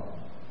psalm.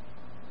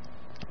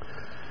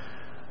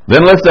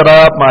 Then lifted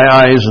I up my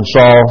eyes and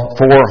saw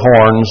 4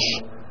 horns,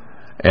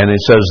 and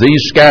it says,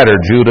 These scattered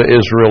Judah,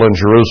 Israel, and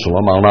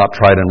Jerusalem. I'll not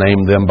try to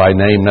name them by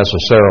name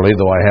necessarily,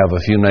 though I have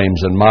a few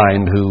names in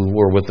mind who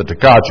were with the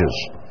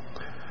Takaches.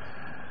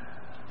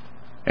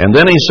 And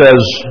then he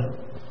says,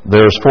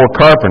 there's 4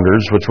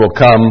 carpenters which will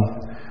come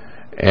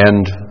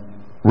and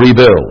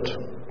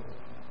rebuild.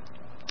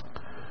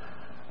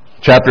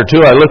 Chapter 2,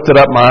 I lifted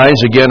up my eyes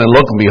again and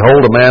looked, and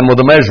behold, a man with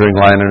a measuring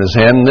line in his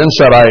hand. And then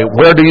said I,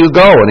 Where do you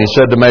go? And he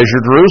said, To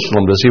measure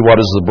Jerusalem, to see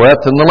what is the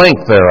breadth and the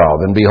length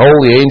thereof. And behold,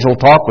 the angel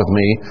that talked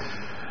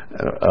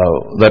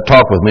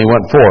with me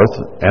went forth,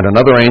 and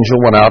another angel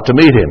went out to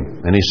meet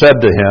him. And he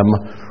said to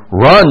him,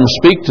 Run,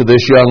 speak to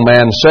this young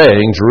man,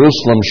 saying,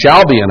 Jerusalem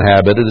shall be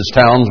inhabited as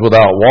towns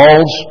without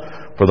walls,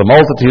 for the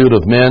multitude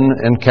of men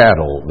and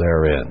cattle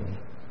therein.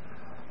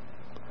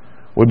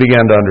 We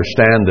began to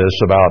understand this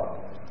about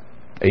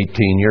 18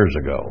 years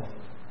ago.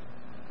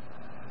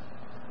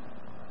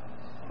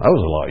 I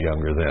was a lot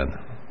younger then.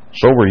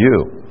 So were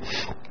you.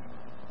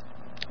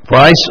 For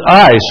I,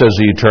 says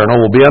the Eternal,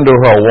 will be unto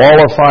her a wall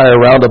of fire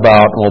round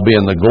about, and will be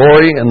in the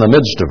glory in the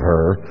midst of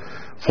her.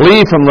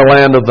 Flee from the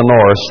land of the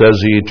north, says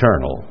the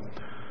Eternal.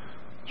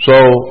 So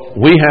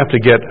we have to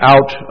get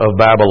out of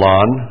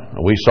Babylon.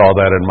 We saw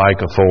that in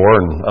Micah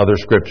 4 and other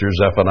scriptures.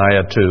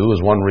 Zephaniah 2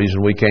 is one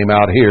reason we came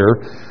out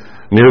here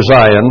near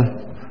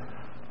Zion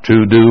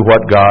to do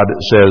what God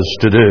says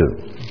to do.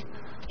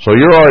 So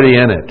you're already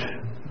in it.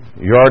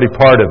 You're already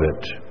part of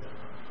it.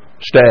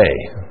 Stay.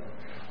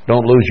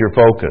 Don't lose your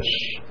focus.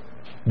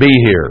 Be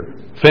here.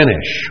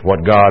 Finish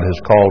what God has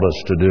called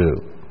us to do.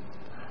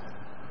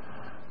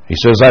 He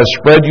says, I've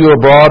spread you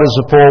abroad as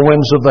the four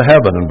winds of the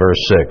heaven, in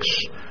verse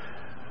 6.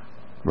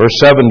 Verse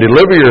 7,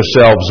 Deliver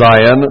yourself,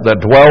 Zion,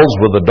 that dwells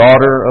with the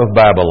daughter of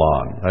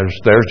Babylon.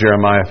 There's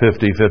Jeremiah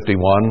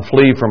 50:51.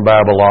 Flee from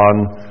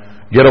Babylon.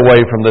 Get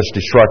away from this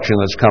destruction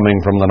that's coming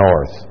from the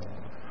north.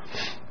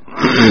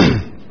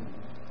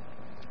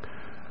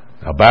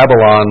 Now,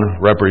 Babylon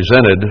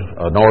represented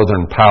a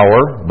northern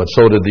power, but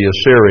so did the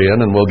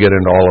Assyrian, and we'll get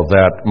into all of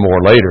that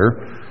more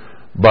later.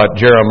 But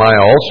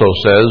Jeremiah also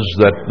says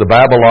that the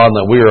Babylon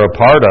that we are a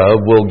part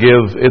of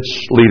its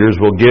leaders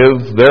will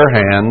give their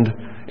hand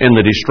in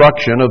the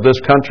destruction of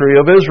this country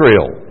of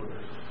Israel.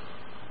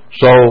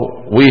 So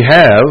we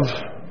have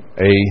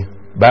a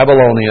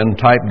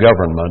Babylonian-type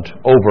government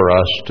over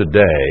us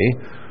today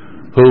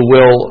who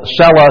will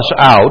sell us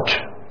out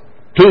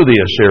to the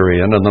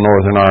Assyrian and the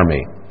northern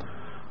army,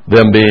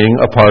 them being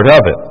a part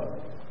of it.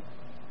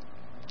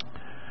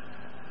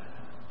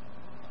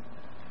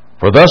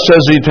 For thus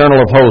says the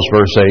Eternal of hosts,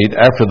 verse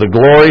 8, After the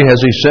glory has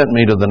he sent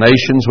me to the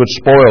nations which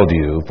spoiled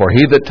you, for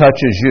he that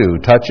touches you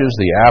touches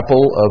the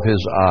apple of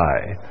his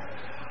eye.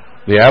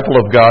 The apple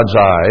of God's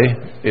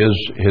eye is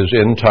his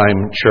end-time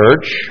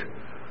church,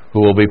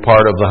 who will be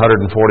part of the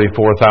 144,000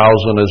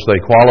 as they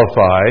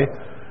qualify,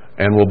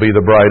 and will be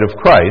the bride of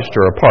Christ,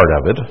 or a part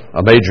of it,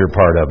 a major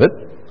part of it.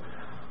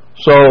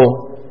 So,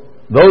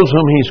 those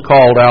whom he's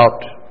called out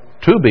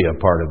to be a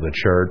part of the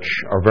church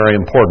are very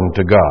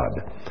important to God.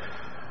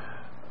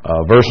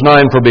 Verse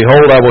 9, For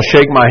behold, I will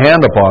shake my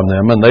hand upon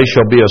them, and they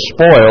shall be a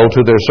spoil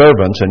to their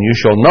servants, and you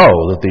shall know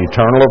that the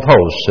Eternal of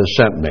hosts has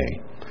sent me.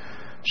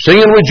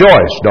 Sing and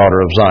rejoice, daughter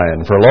of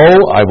Zion, for lo,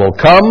 I will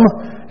come,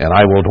 and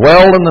I will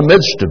dwell in the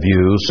midst of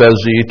you, says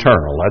the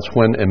Eternal. That's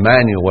when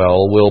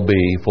Emmanuel will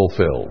be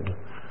fulfilled.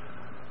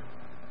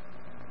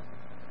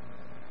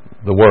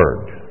 The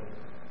Word,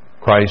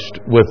 Christ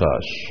with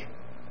us,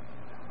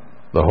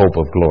 the hope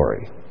of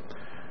glory.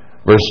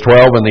 Verse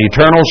 12, and the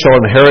Eternal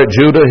shall inherit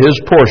Judah his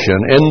portion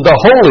in the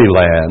Holy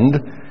Land,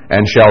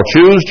 and shall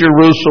choose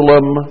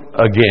Jerusalem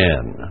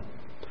again.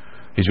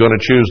 He's going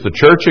to choose the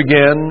church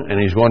again, and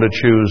he's going to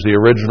choose the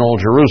original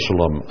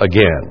Jerusalem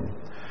again.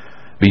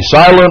 Be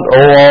silent,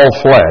 O all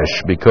flesh,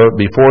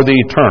 before the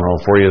Eternal,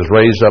 for he is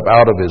raised up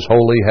out of his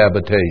holy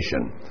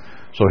habitation.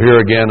 So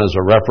here again is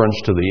a reference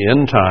to the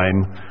end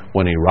time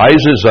when he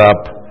rises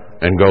up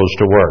and goes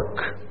to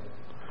work.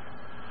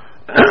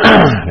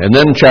 And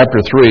then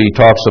chapter 3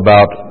 talks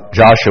about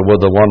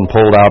Joshua, the one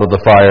pulled out of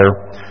the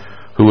fire,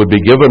 who would be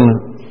given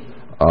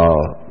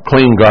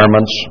clean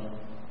garments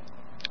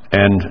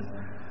and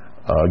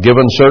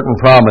given certain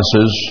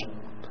promises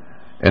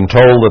and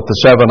told that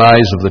the seven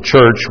eyes of the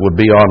church would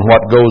be on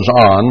what goes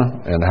on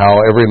and how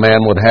every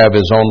man would have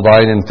his own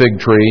vine and fig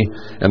tree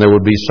and there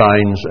would be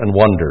signs and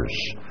wonders.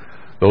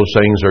 Those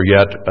things are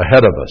yet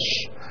ahead of us.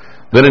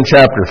 Then in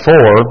chapter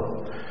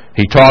 4,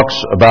 he talks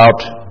about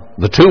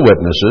the two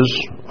witnesses.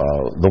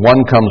 The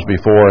one comes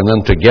before, and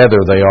then together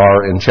they are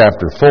in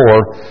chapter 4.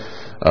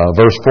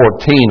 Verse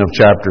 14 of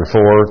chapter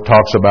 4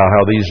 talks about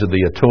how these are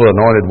the two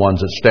anointed ones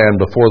that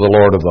stand before the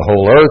Lord of the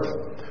whole earth.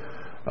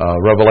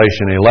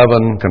 Revelation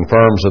 11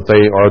 confirms that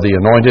they are the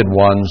anointed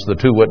ones, the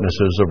two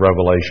witnesses of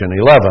Revelation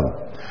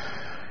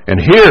 11. And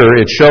here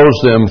it shows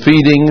them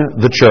feeding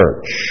the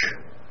church,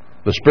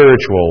 the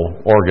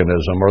spiritual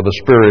organism or the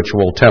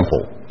spiritual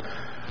temple.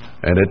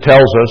 And it tells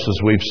us,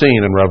 as we've seen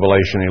in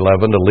Revelation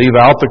 11, to leave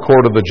out the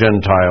court of the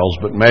Gentiles,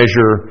 but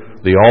measure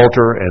the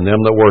altar and them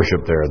that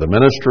worship there, the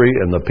ministry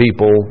and the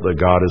people that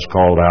God has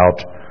called out.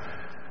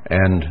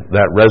 And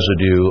that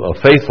residue of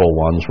faithful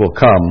ones will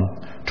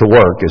come to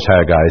work, as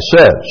Haggai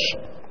says.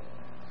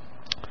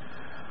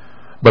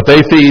 But they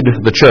feed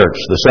the church,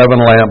 the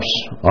seven lamps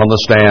on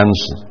the stands,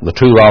 the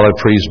two olive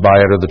trees by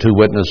it are the two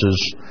witnesses.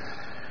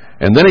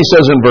 And then he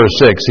says in verse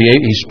 6,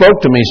 he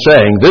spoke to me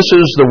saying, this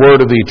is the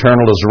word of the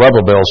Eternal to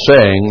Zerubbabel,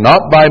 saying,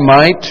 not by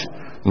might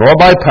nor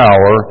by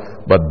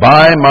power, but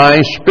by my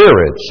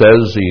Spirit,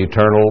 says the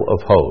Eternal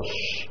of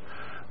hosts.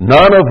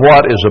 None of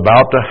what is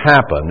about to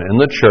happen in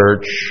the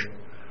church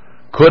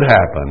could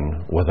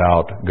happen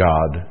without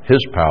God, His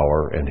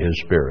power, and His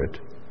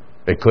Spirit.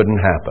 It couldn't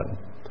happen.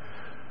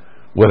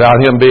 Without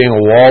Him being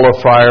a wall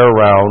of fire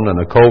around and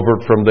a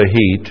covert from the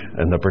heat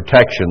and the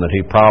protection that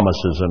He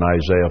promises in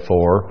Isaiah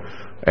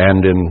 4,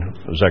 and in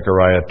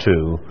Zechariah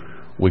 2,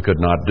 we could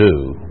not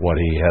do what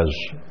He has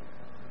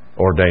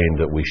ordained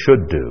that we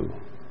should do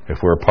if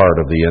we're part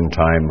of the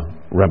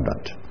end-time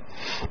remnant.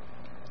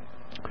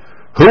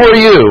 Who are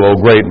you, O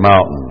great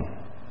mountain?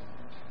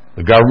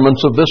 The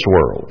governments of this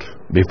world.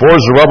 Before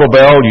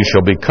Zerubbabel you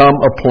shall become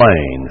a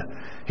plain.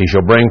 He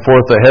shall bring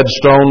forth the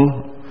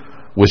headstone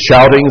with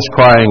shoutings,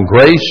 crying,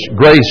 grace,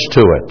 grace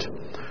to it.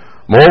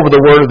 Moreover,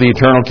 the word of the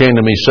Eternal came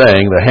to me,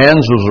 saying, the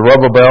hands of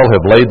Zerubbabel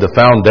have laid the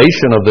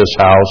foundation of this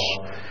house.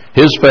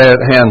 His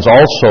hands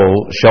also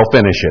shall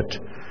finish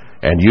it.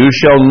 And you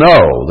shall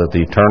know that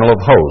the Eternal of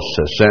hosts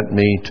has sent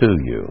me to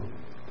you.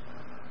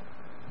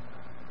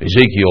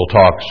 Ezekiel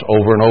talks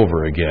over and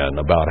over again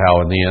about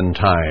how in the end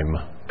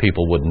time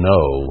people would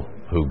know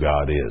who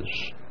God is.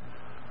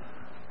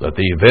 That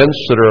the events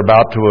that are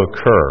about to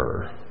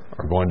occur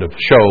are going to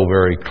show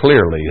very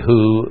clearly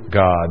who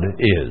God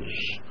is.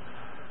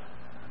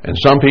 And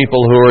some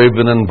people who are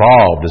even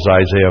involved,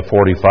 as Isaiah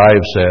 45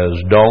 says,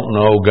 don't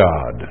know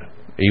God.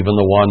 Even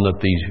the one that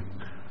the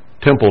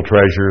temple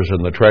treasures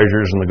and the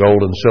treasures and the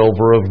gold and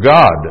silver of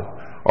God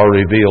are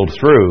revealed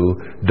through,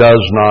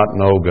 does not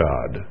know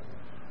God.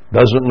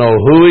 Doesn't know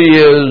who He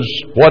is,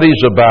 what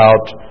He's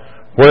about,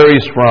 where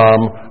He's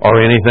from,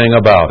 or anything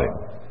about Him.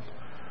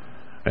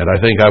 And I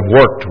think I've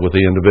worked with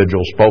the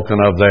individual spoken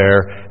of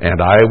there,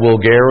 and I will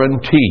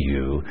guarantee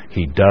you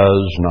he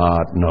does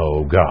not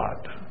know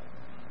God.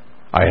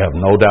 I have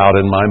no doubt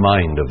in my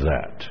mind of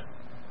that.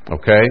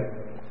 Okay?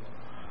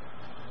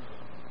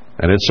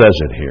 And it says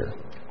it here.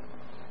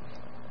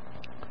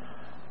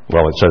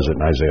 Well, it says it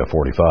in Isaiah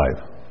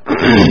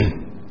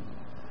 45.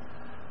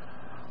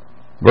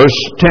 Verse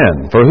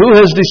 10, for who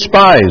has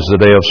despised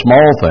the day of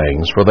small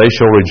things? For they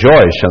shall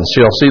rejoice and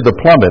shall see the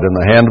plummet in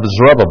the hand of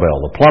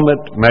Zerubbabel. The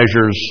plummet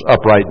measures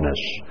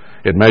uprightness.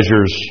 It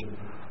measures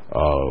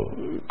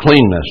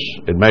cleanness.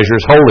 It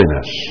measures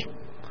holiness.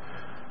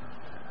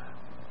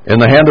 In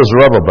the hand of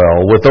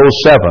Zerubbabel, with those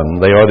seven,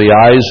 they are the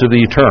eyes of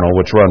the Eternal,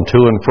 which run to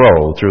and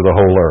fro through the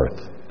whole earth.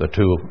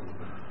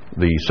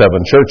 The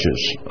seven churches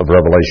of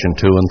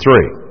Revelation 2 and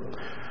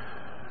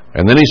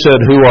 3. And then he said,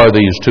 who are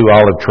these two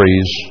olive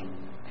trees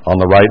on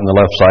the right and the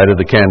left side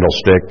of the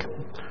candlestick,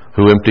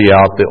 who empty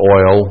out the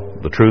oil,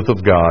 the truth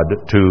of God,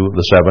 to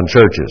the seven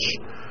churches?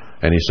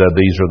 And he said,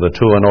 these are the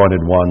two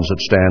anointed ones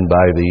that stand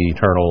by the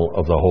Eternal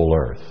of the whole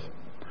earth.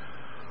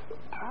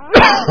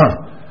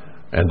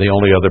 And the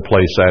only other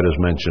place that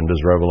is mentioned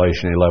is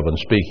Revelation 11,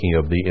 speaking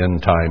of the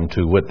end time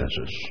two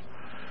witnesses.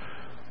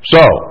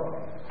 So,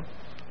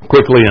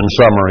 quickly in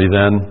summary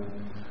then,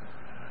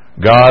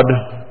 God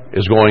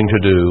is going to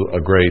do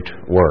a great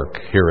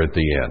work here at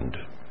the end.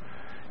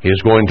 He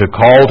is going to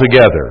call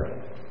together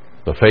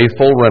the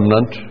faithful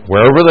remnant,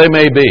 wherever they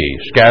may be,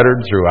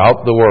 scattered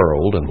throughout the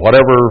world, and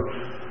whatever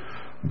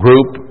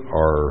group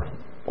or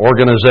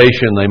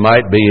organization they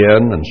might be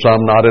in, and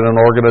some not in an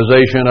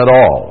organization at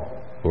all,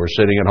 who are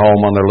sitting at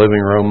home on their living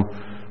room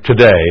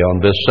today on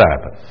this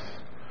Sabbath,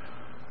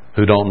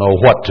 who don't know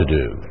what to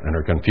do and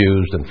are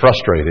confused and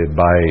frustrated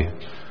by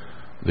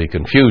the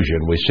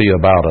confusion we see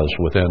about us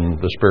within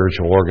the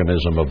spiritual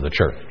organism of the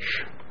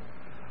church.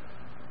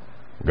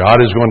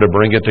 God is going to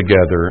bring it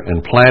together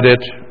and plant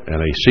it,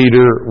 and a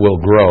cedar will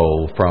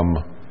grow from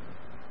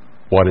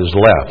what is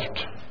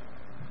left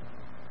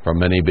from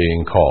many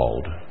being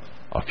called.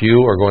 A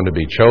few are going to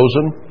be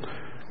chosen.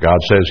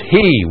 God says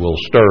He will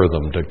stir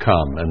them to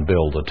come and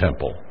build a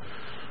temple.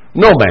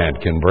 No man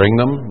can bring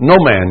them. No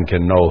man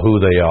can know who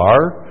they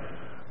are.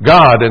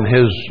 God, in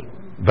His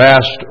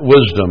vast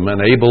wisdom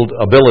and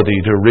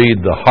ability to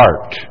read the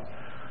heart,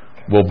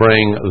 will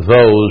bring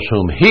those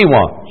whom He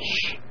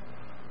wants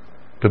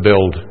to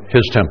build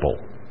His temple,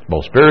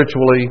 both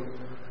spiritually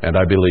and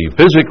I believe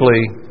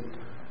physically,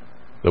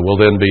 that will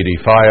then be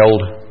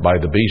defiled by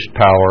the beast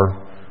power,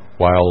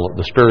 while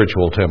the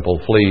spiritual temple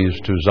flees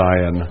to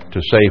Zion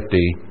to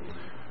safety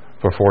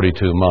for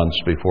 42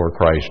 months before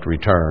Christ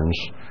returns.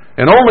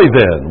 And only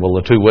then will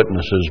the two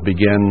witnesses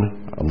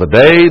begin on the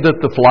day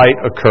that the flight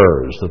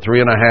occurs, the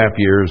 3.5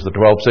 years, the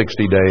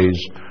 1260 days,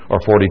 or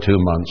 42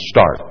 months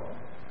start.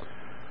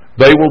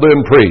 They will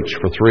then preach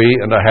for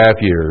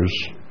 3.5 years,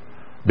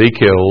 be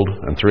killed,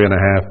 and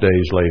 3.5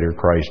 days later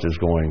Christ is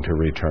going to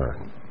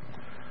return.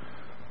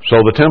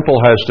 So the temple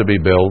has to be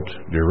built,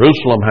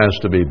 Jerusalem has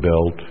to be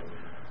built,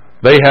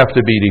 they have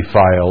to be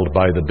defiled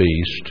by the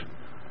beast,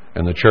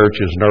 and the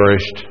church is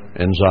nourished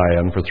in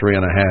Zion for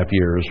 3.5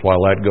 years while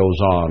that goes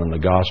on, and the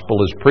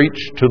gospel is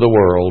preached to the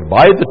world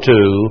by the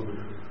two,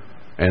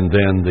 and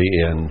then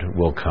the end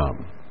will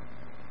come.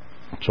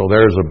 So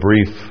there's a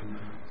brief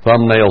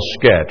thumbnail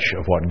sketch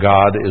of what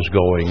God is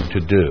going to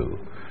do.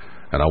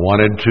 And I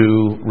wanted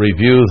to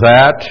review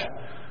that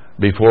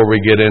before we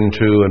get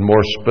into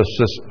more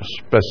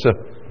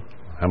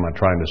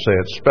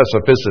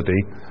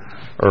specificity,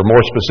 or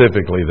more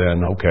specifically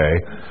then,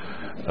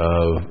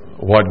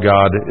 what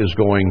God is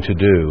going to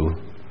do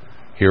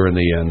here in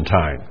the end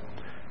time,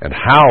 and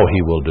how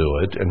He will do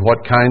it, and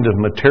what kind of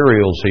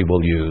materials He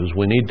will use.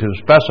 We need to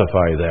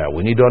specify that.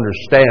 We need to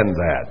understand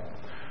that,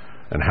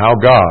 and how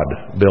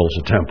God builds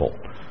a temple.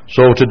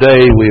 So today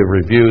we have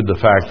reviewed the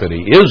fact that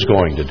He is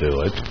going to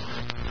do it,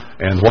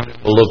 and what it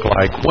will look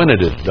like when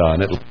it is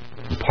done, at least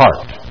in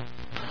part.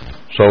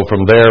 So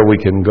from there we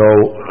can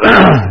go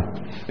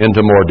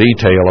into more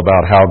detail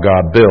about how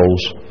God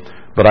builds,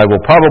 but I will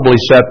probably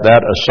set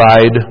that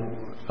aside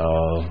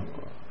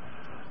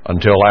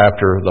until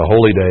after the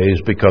holy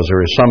days, because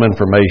there is some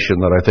information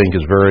that I think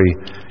is very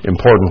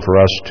important for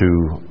us to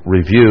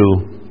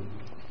review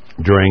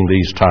during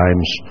these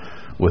times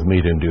with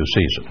meat in due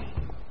season.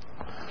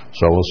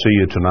 So we'll see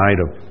you tonight,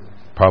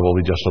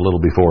 probably just a little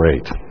before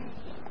 8.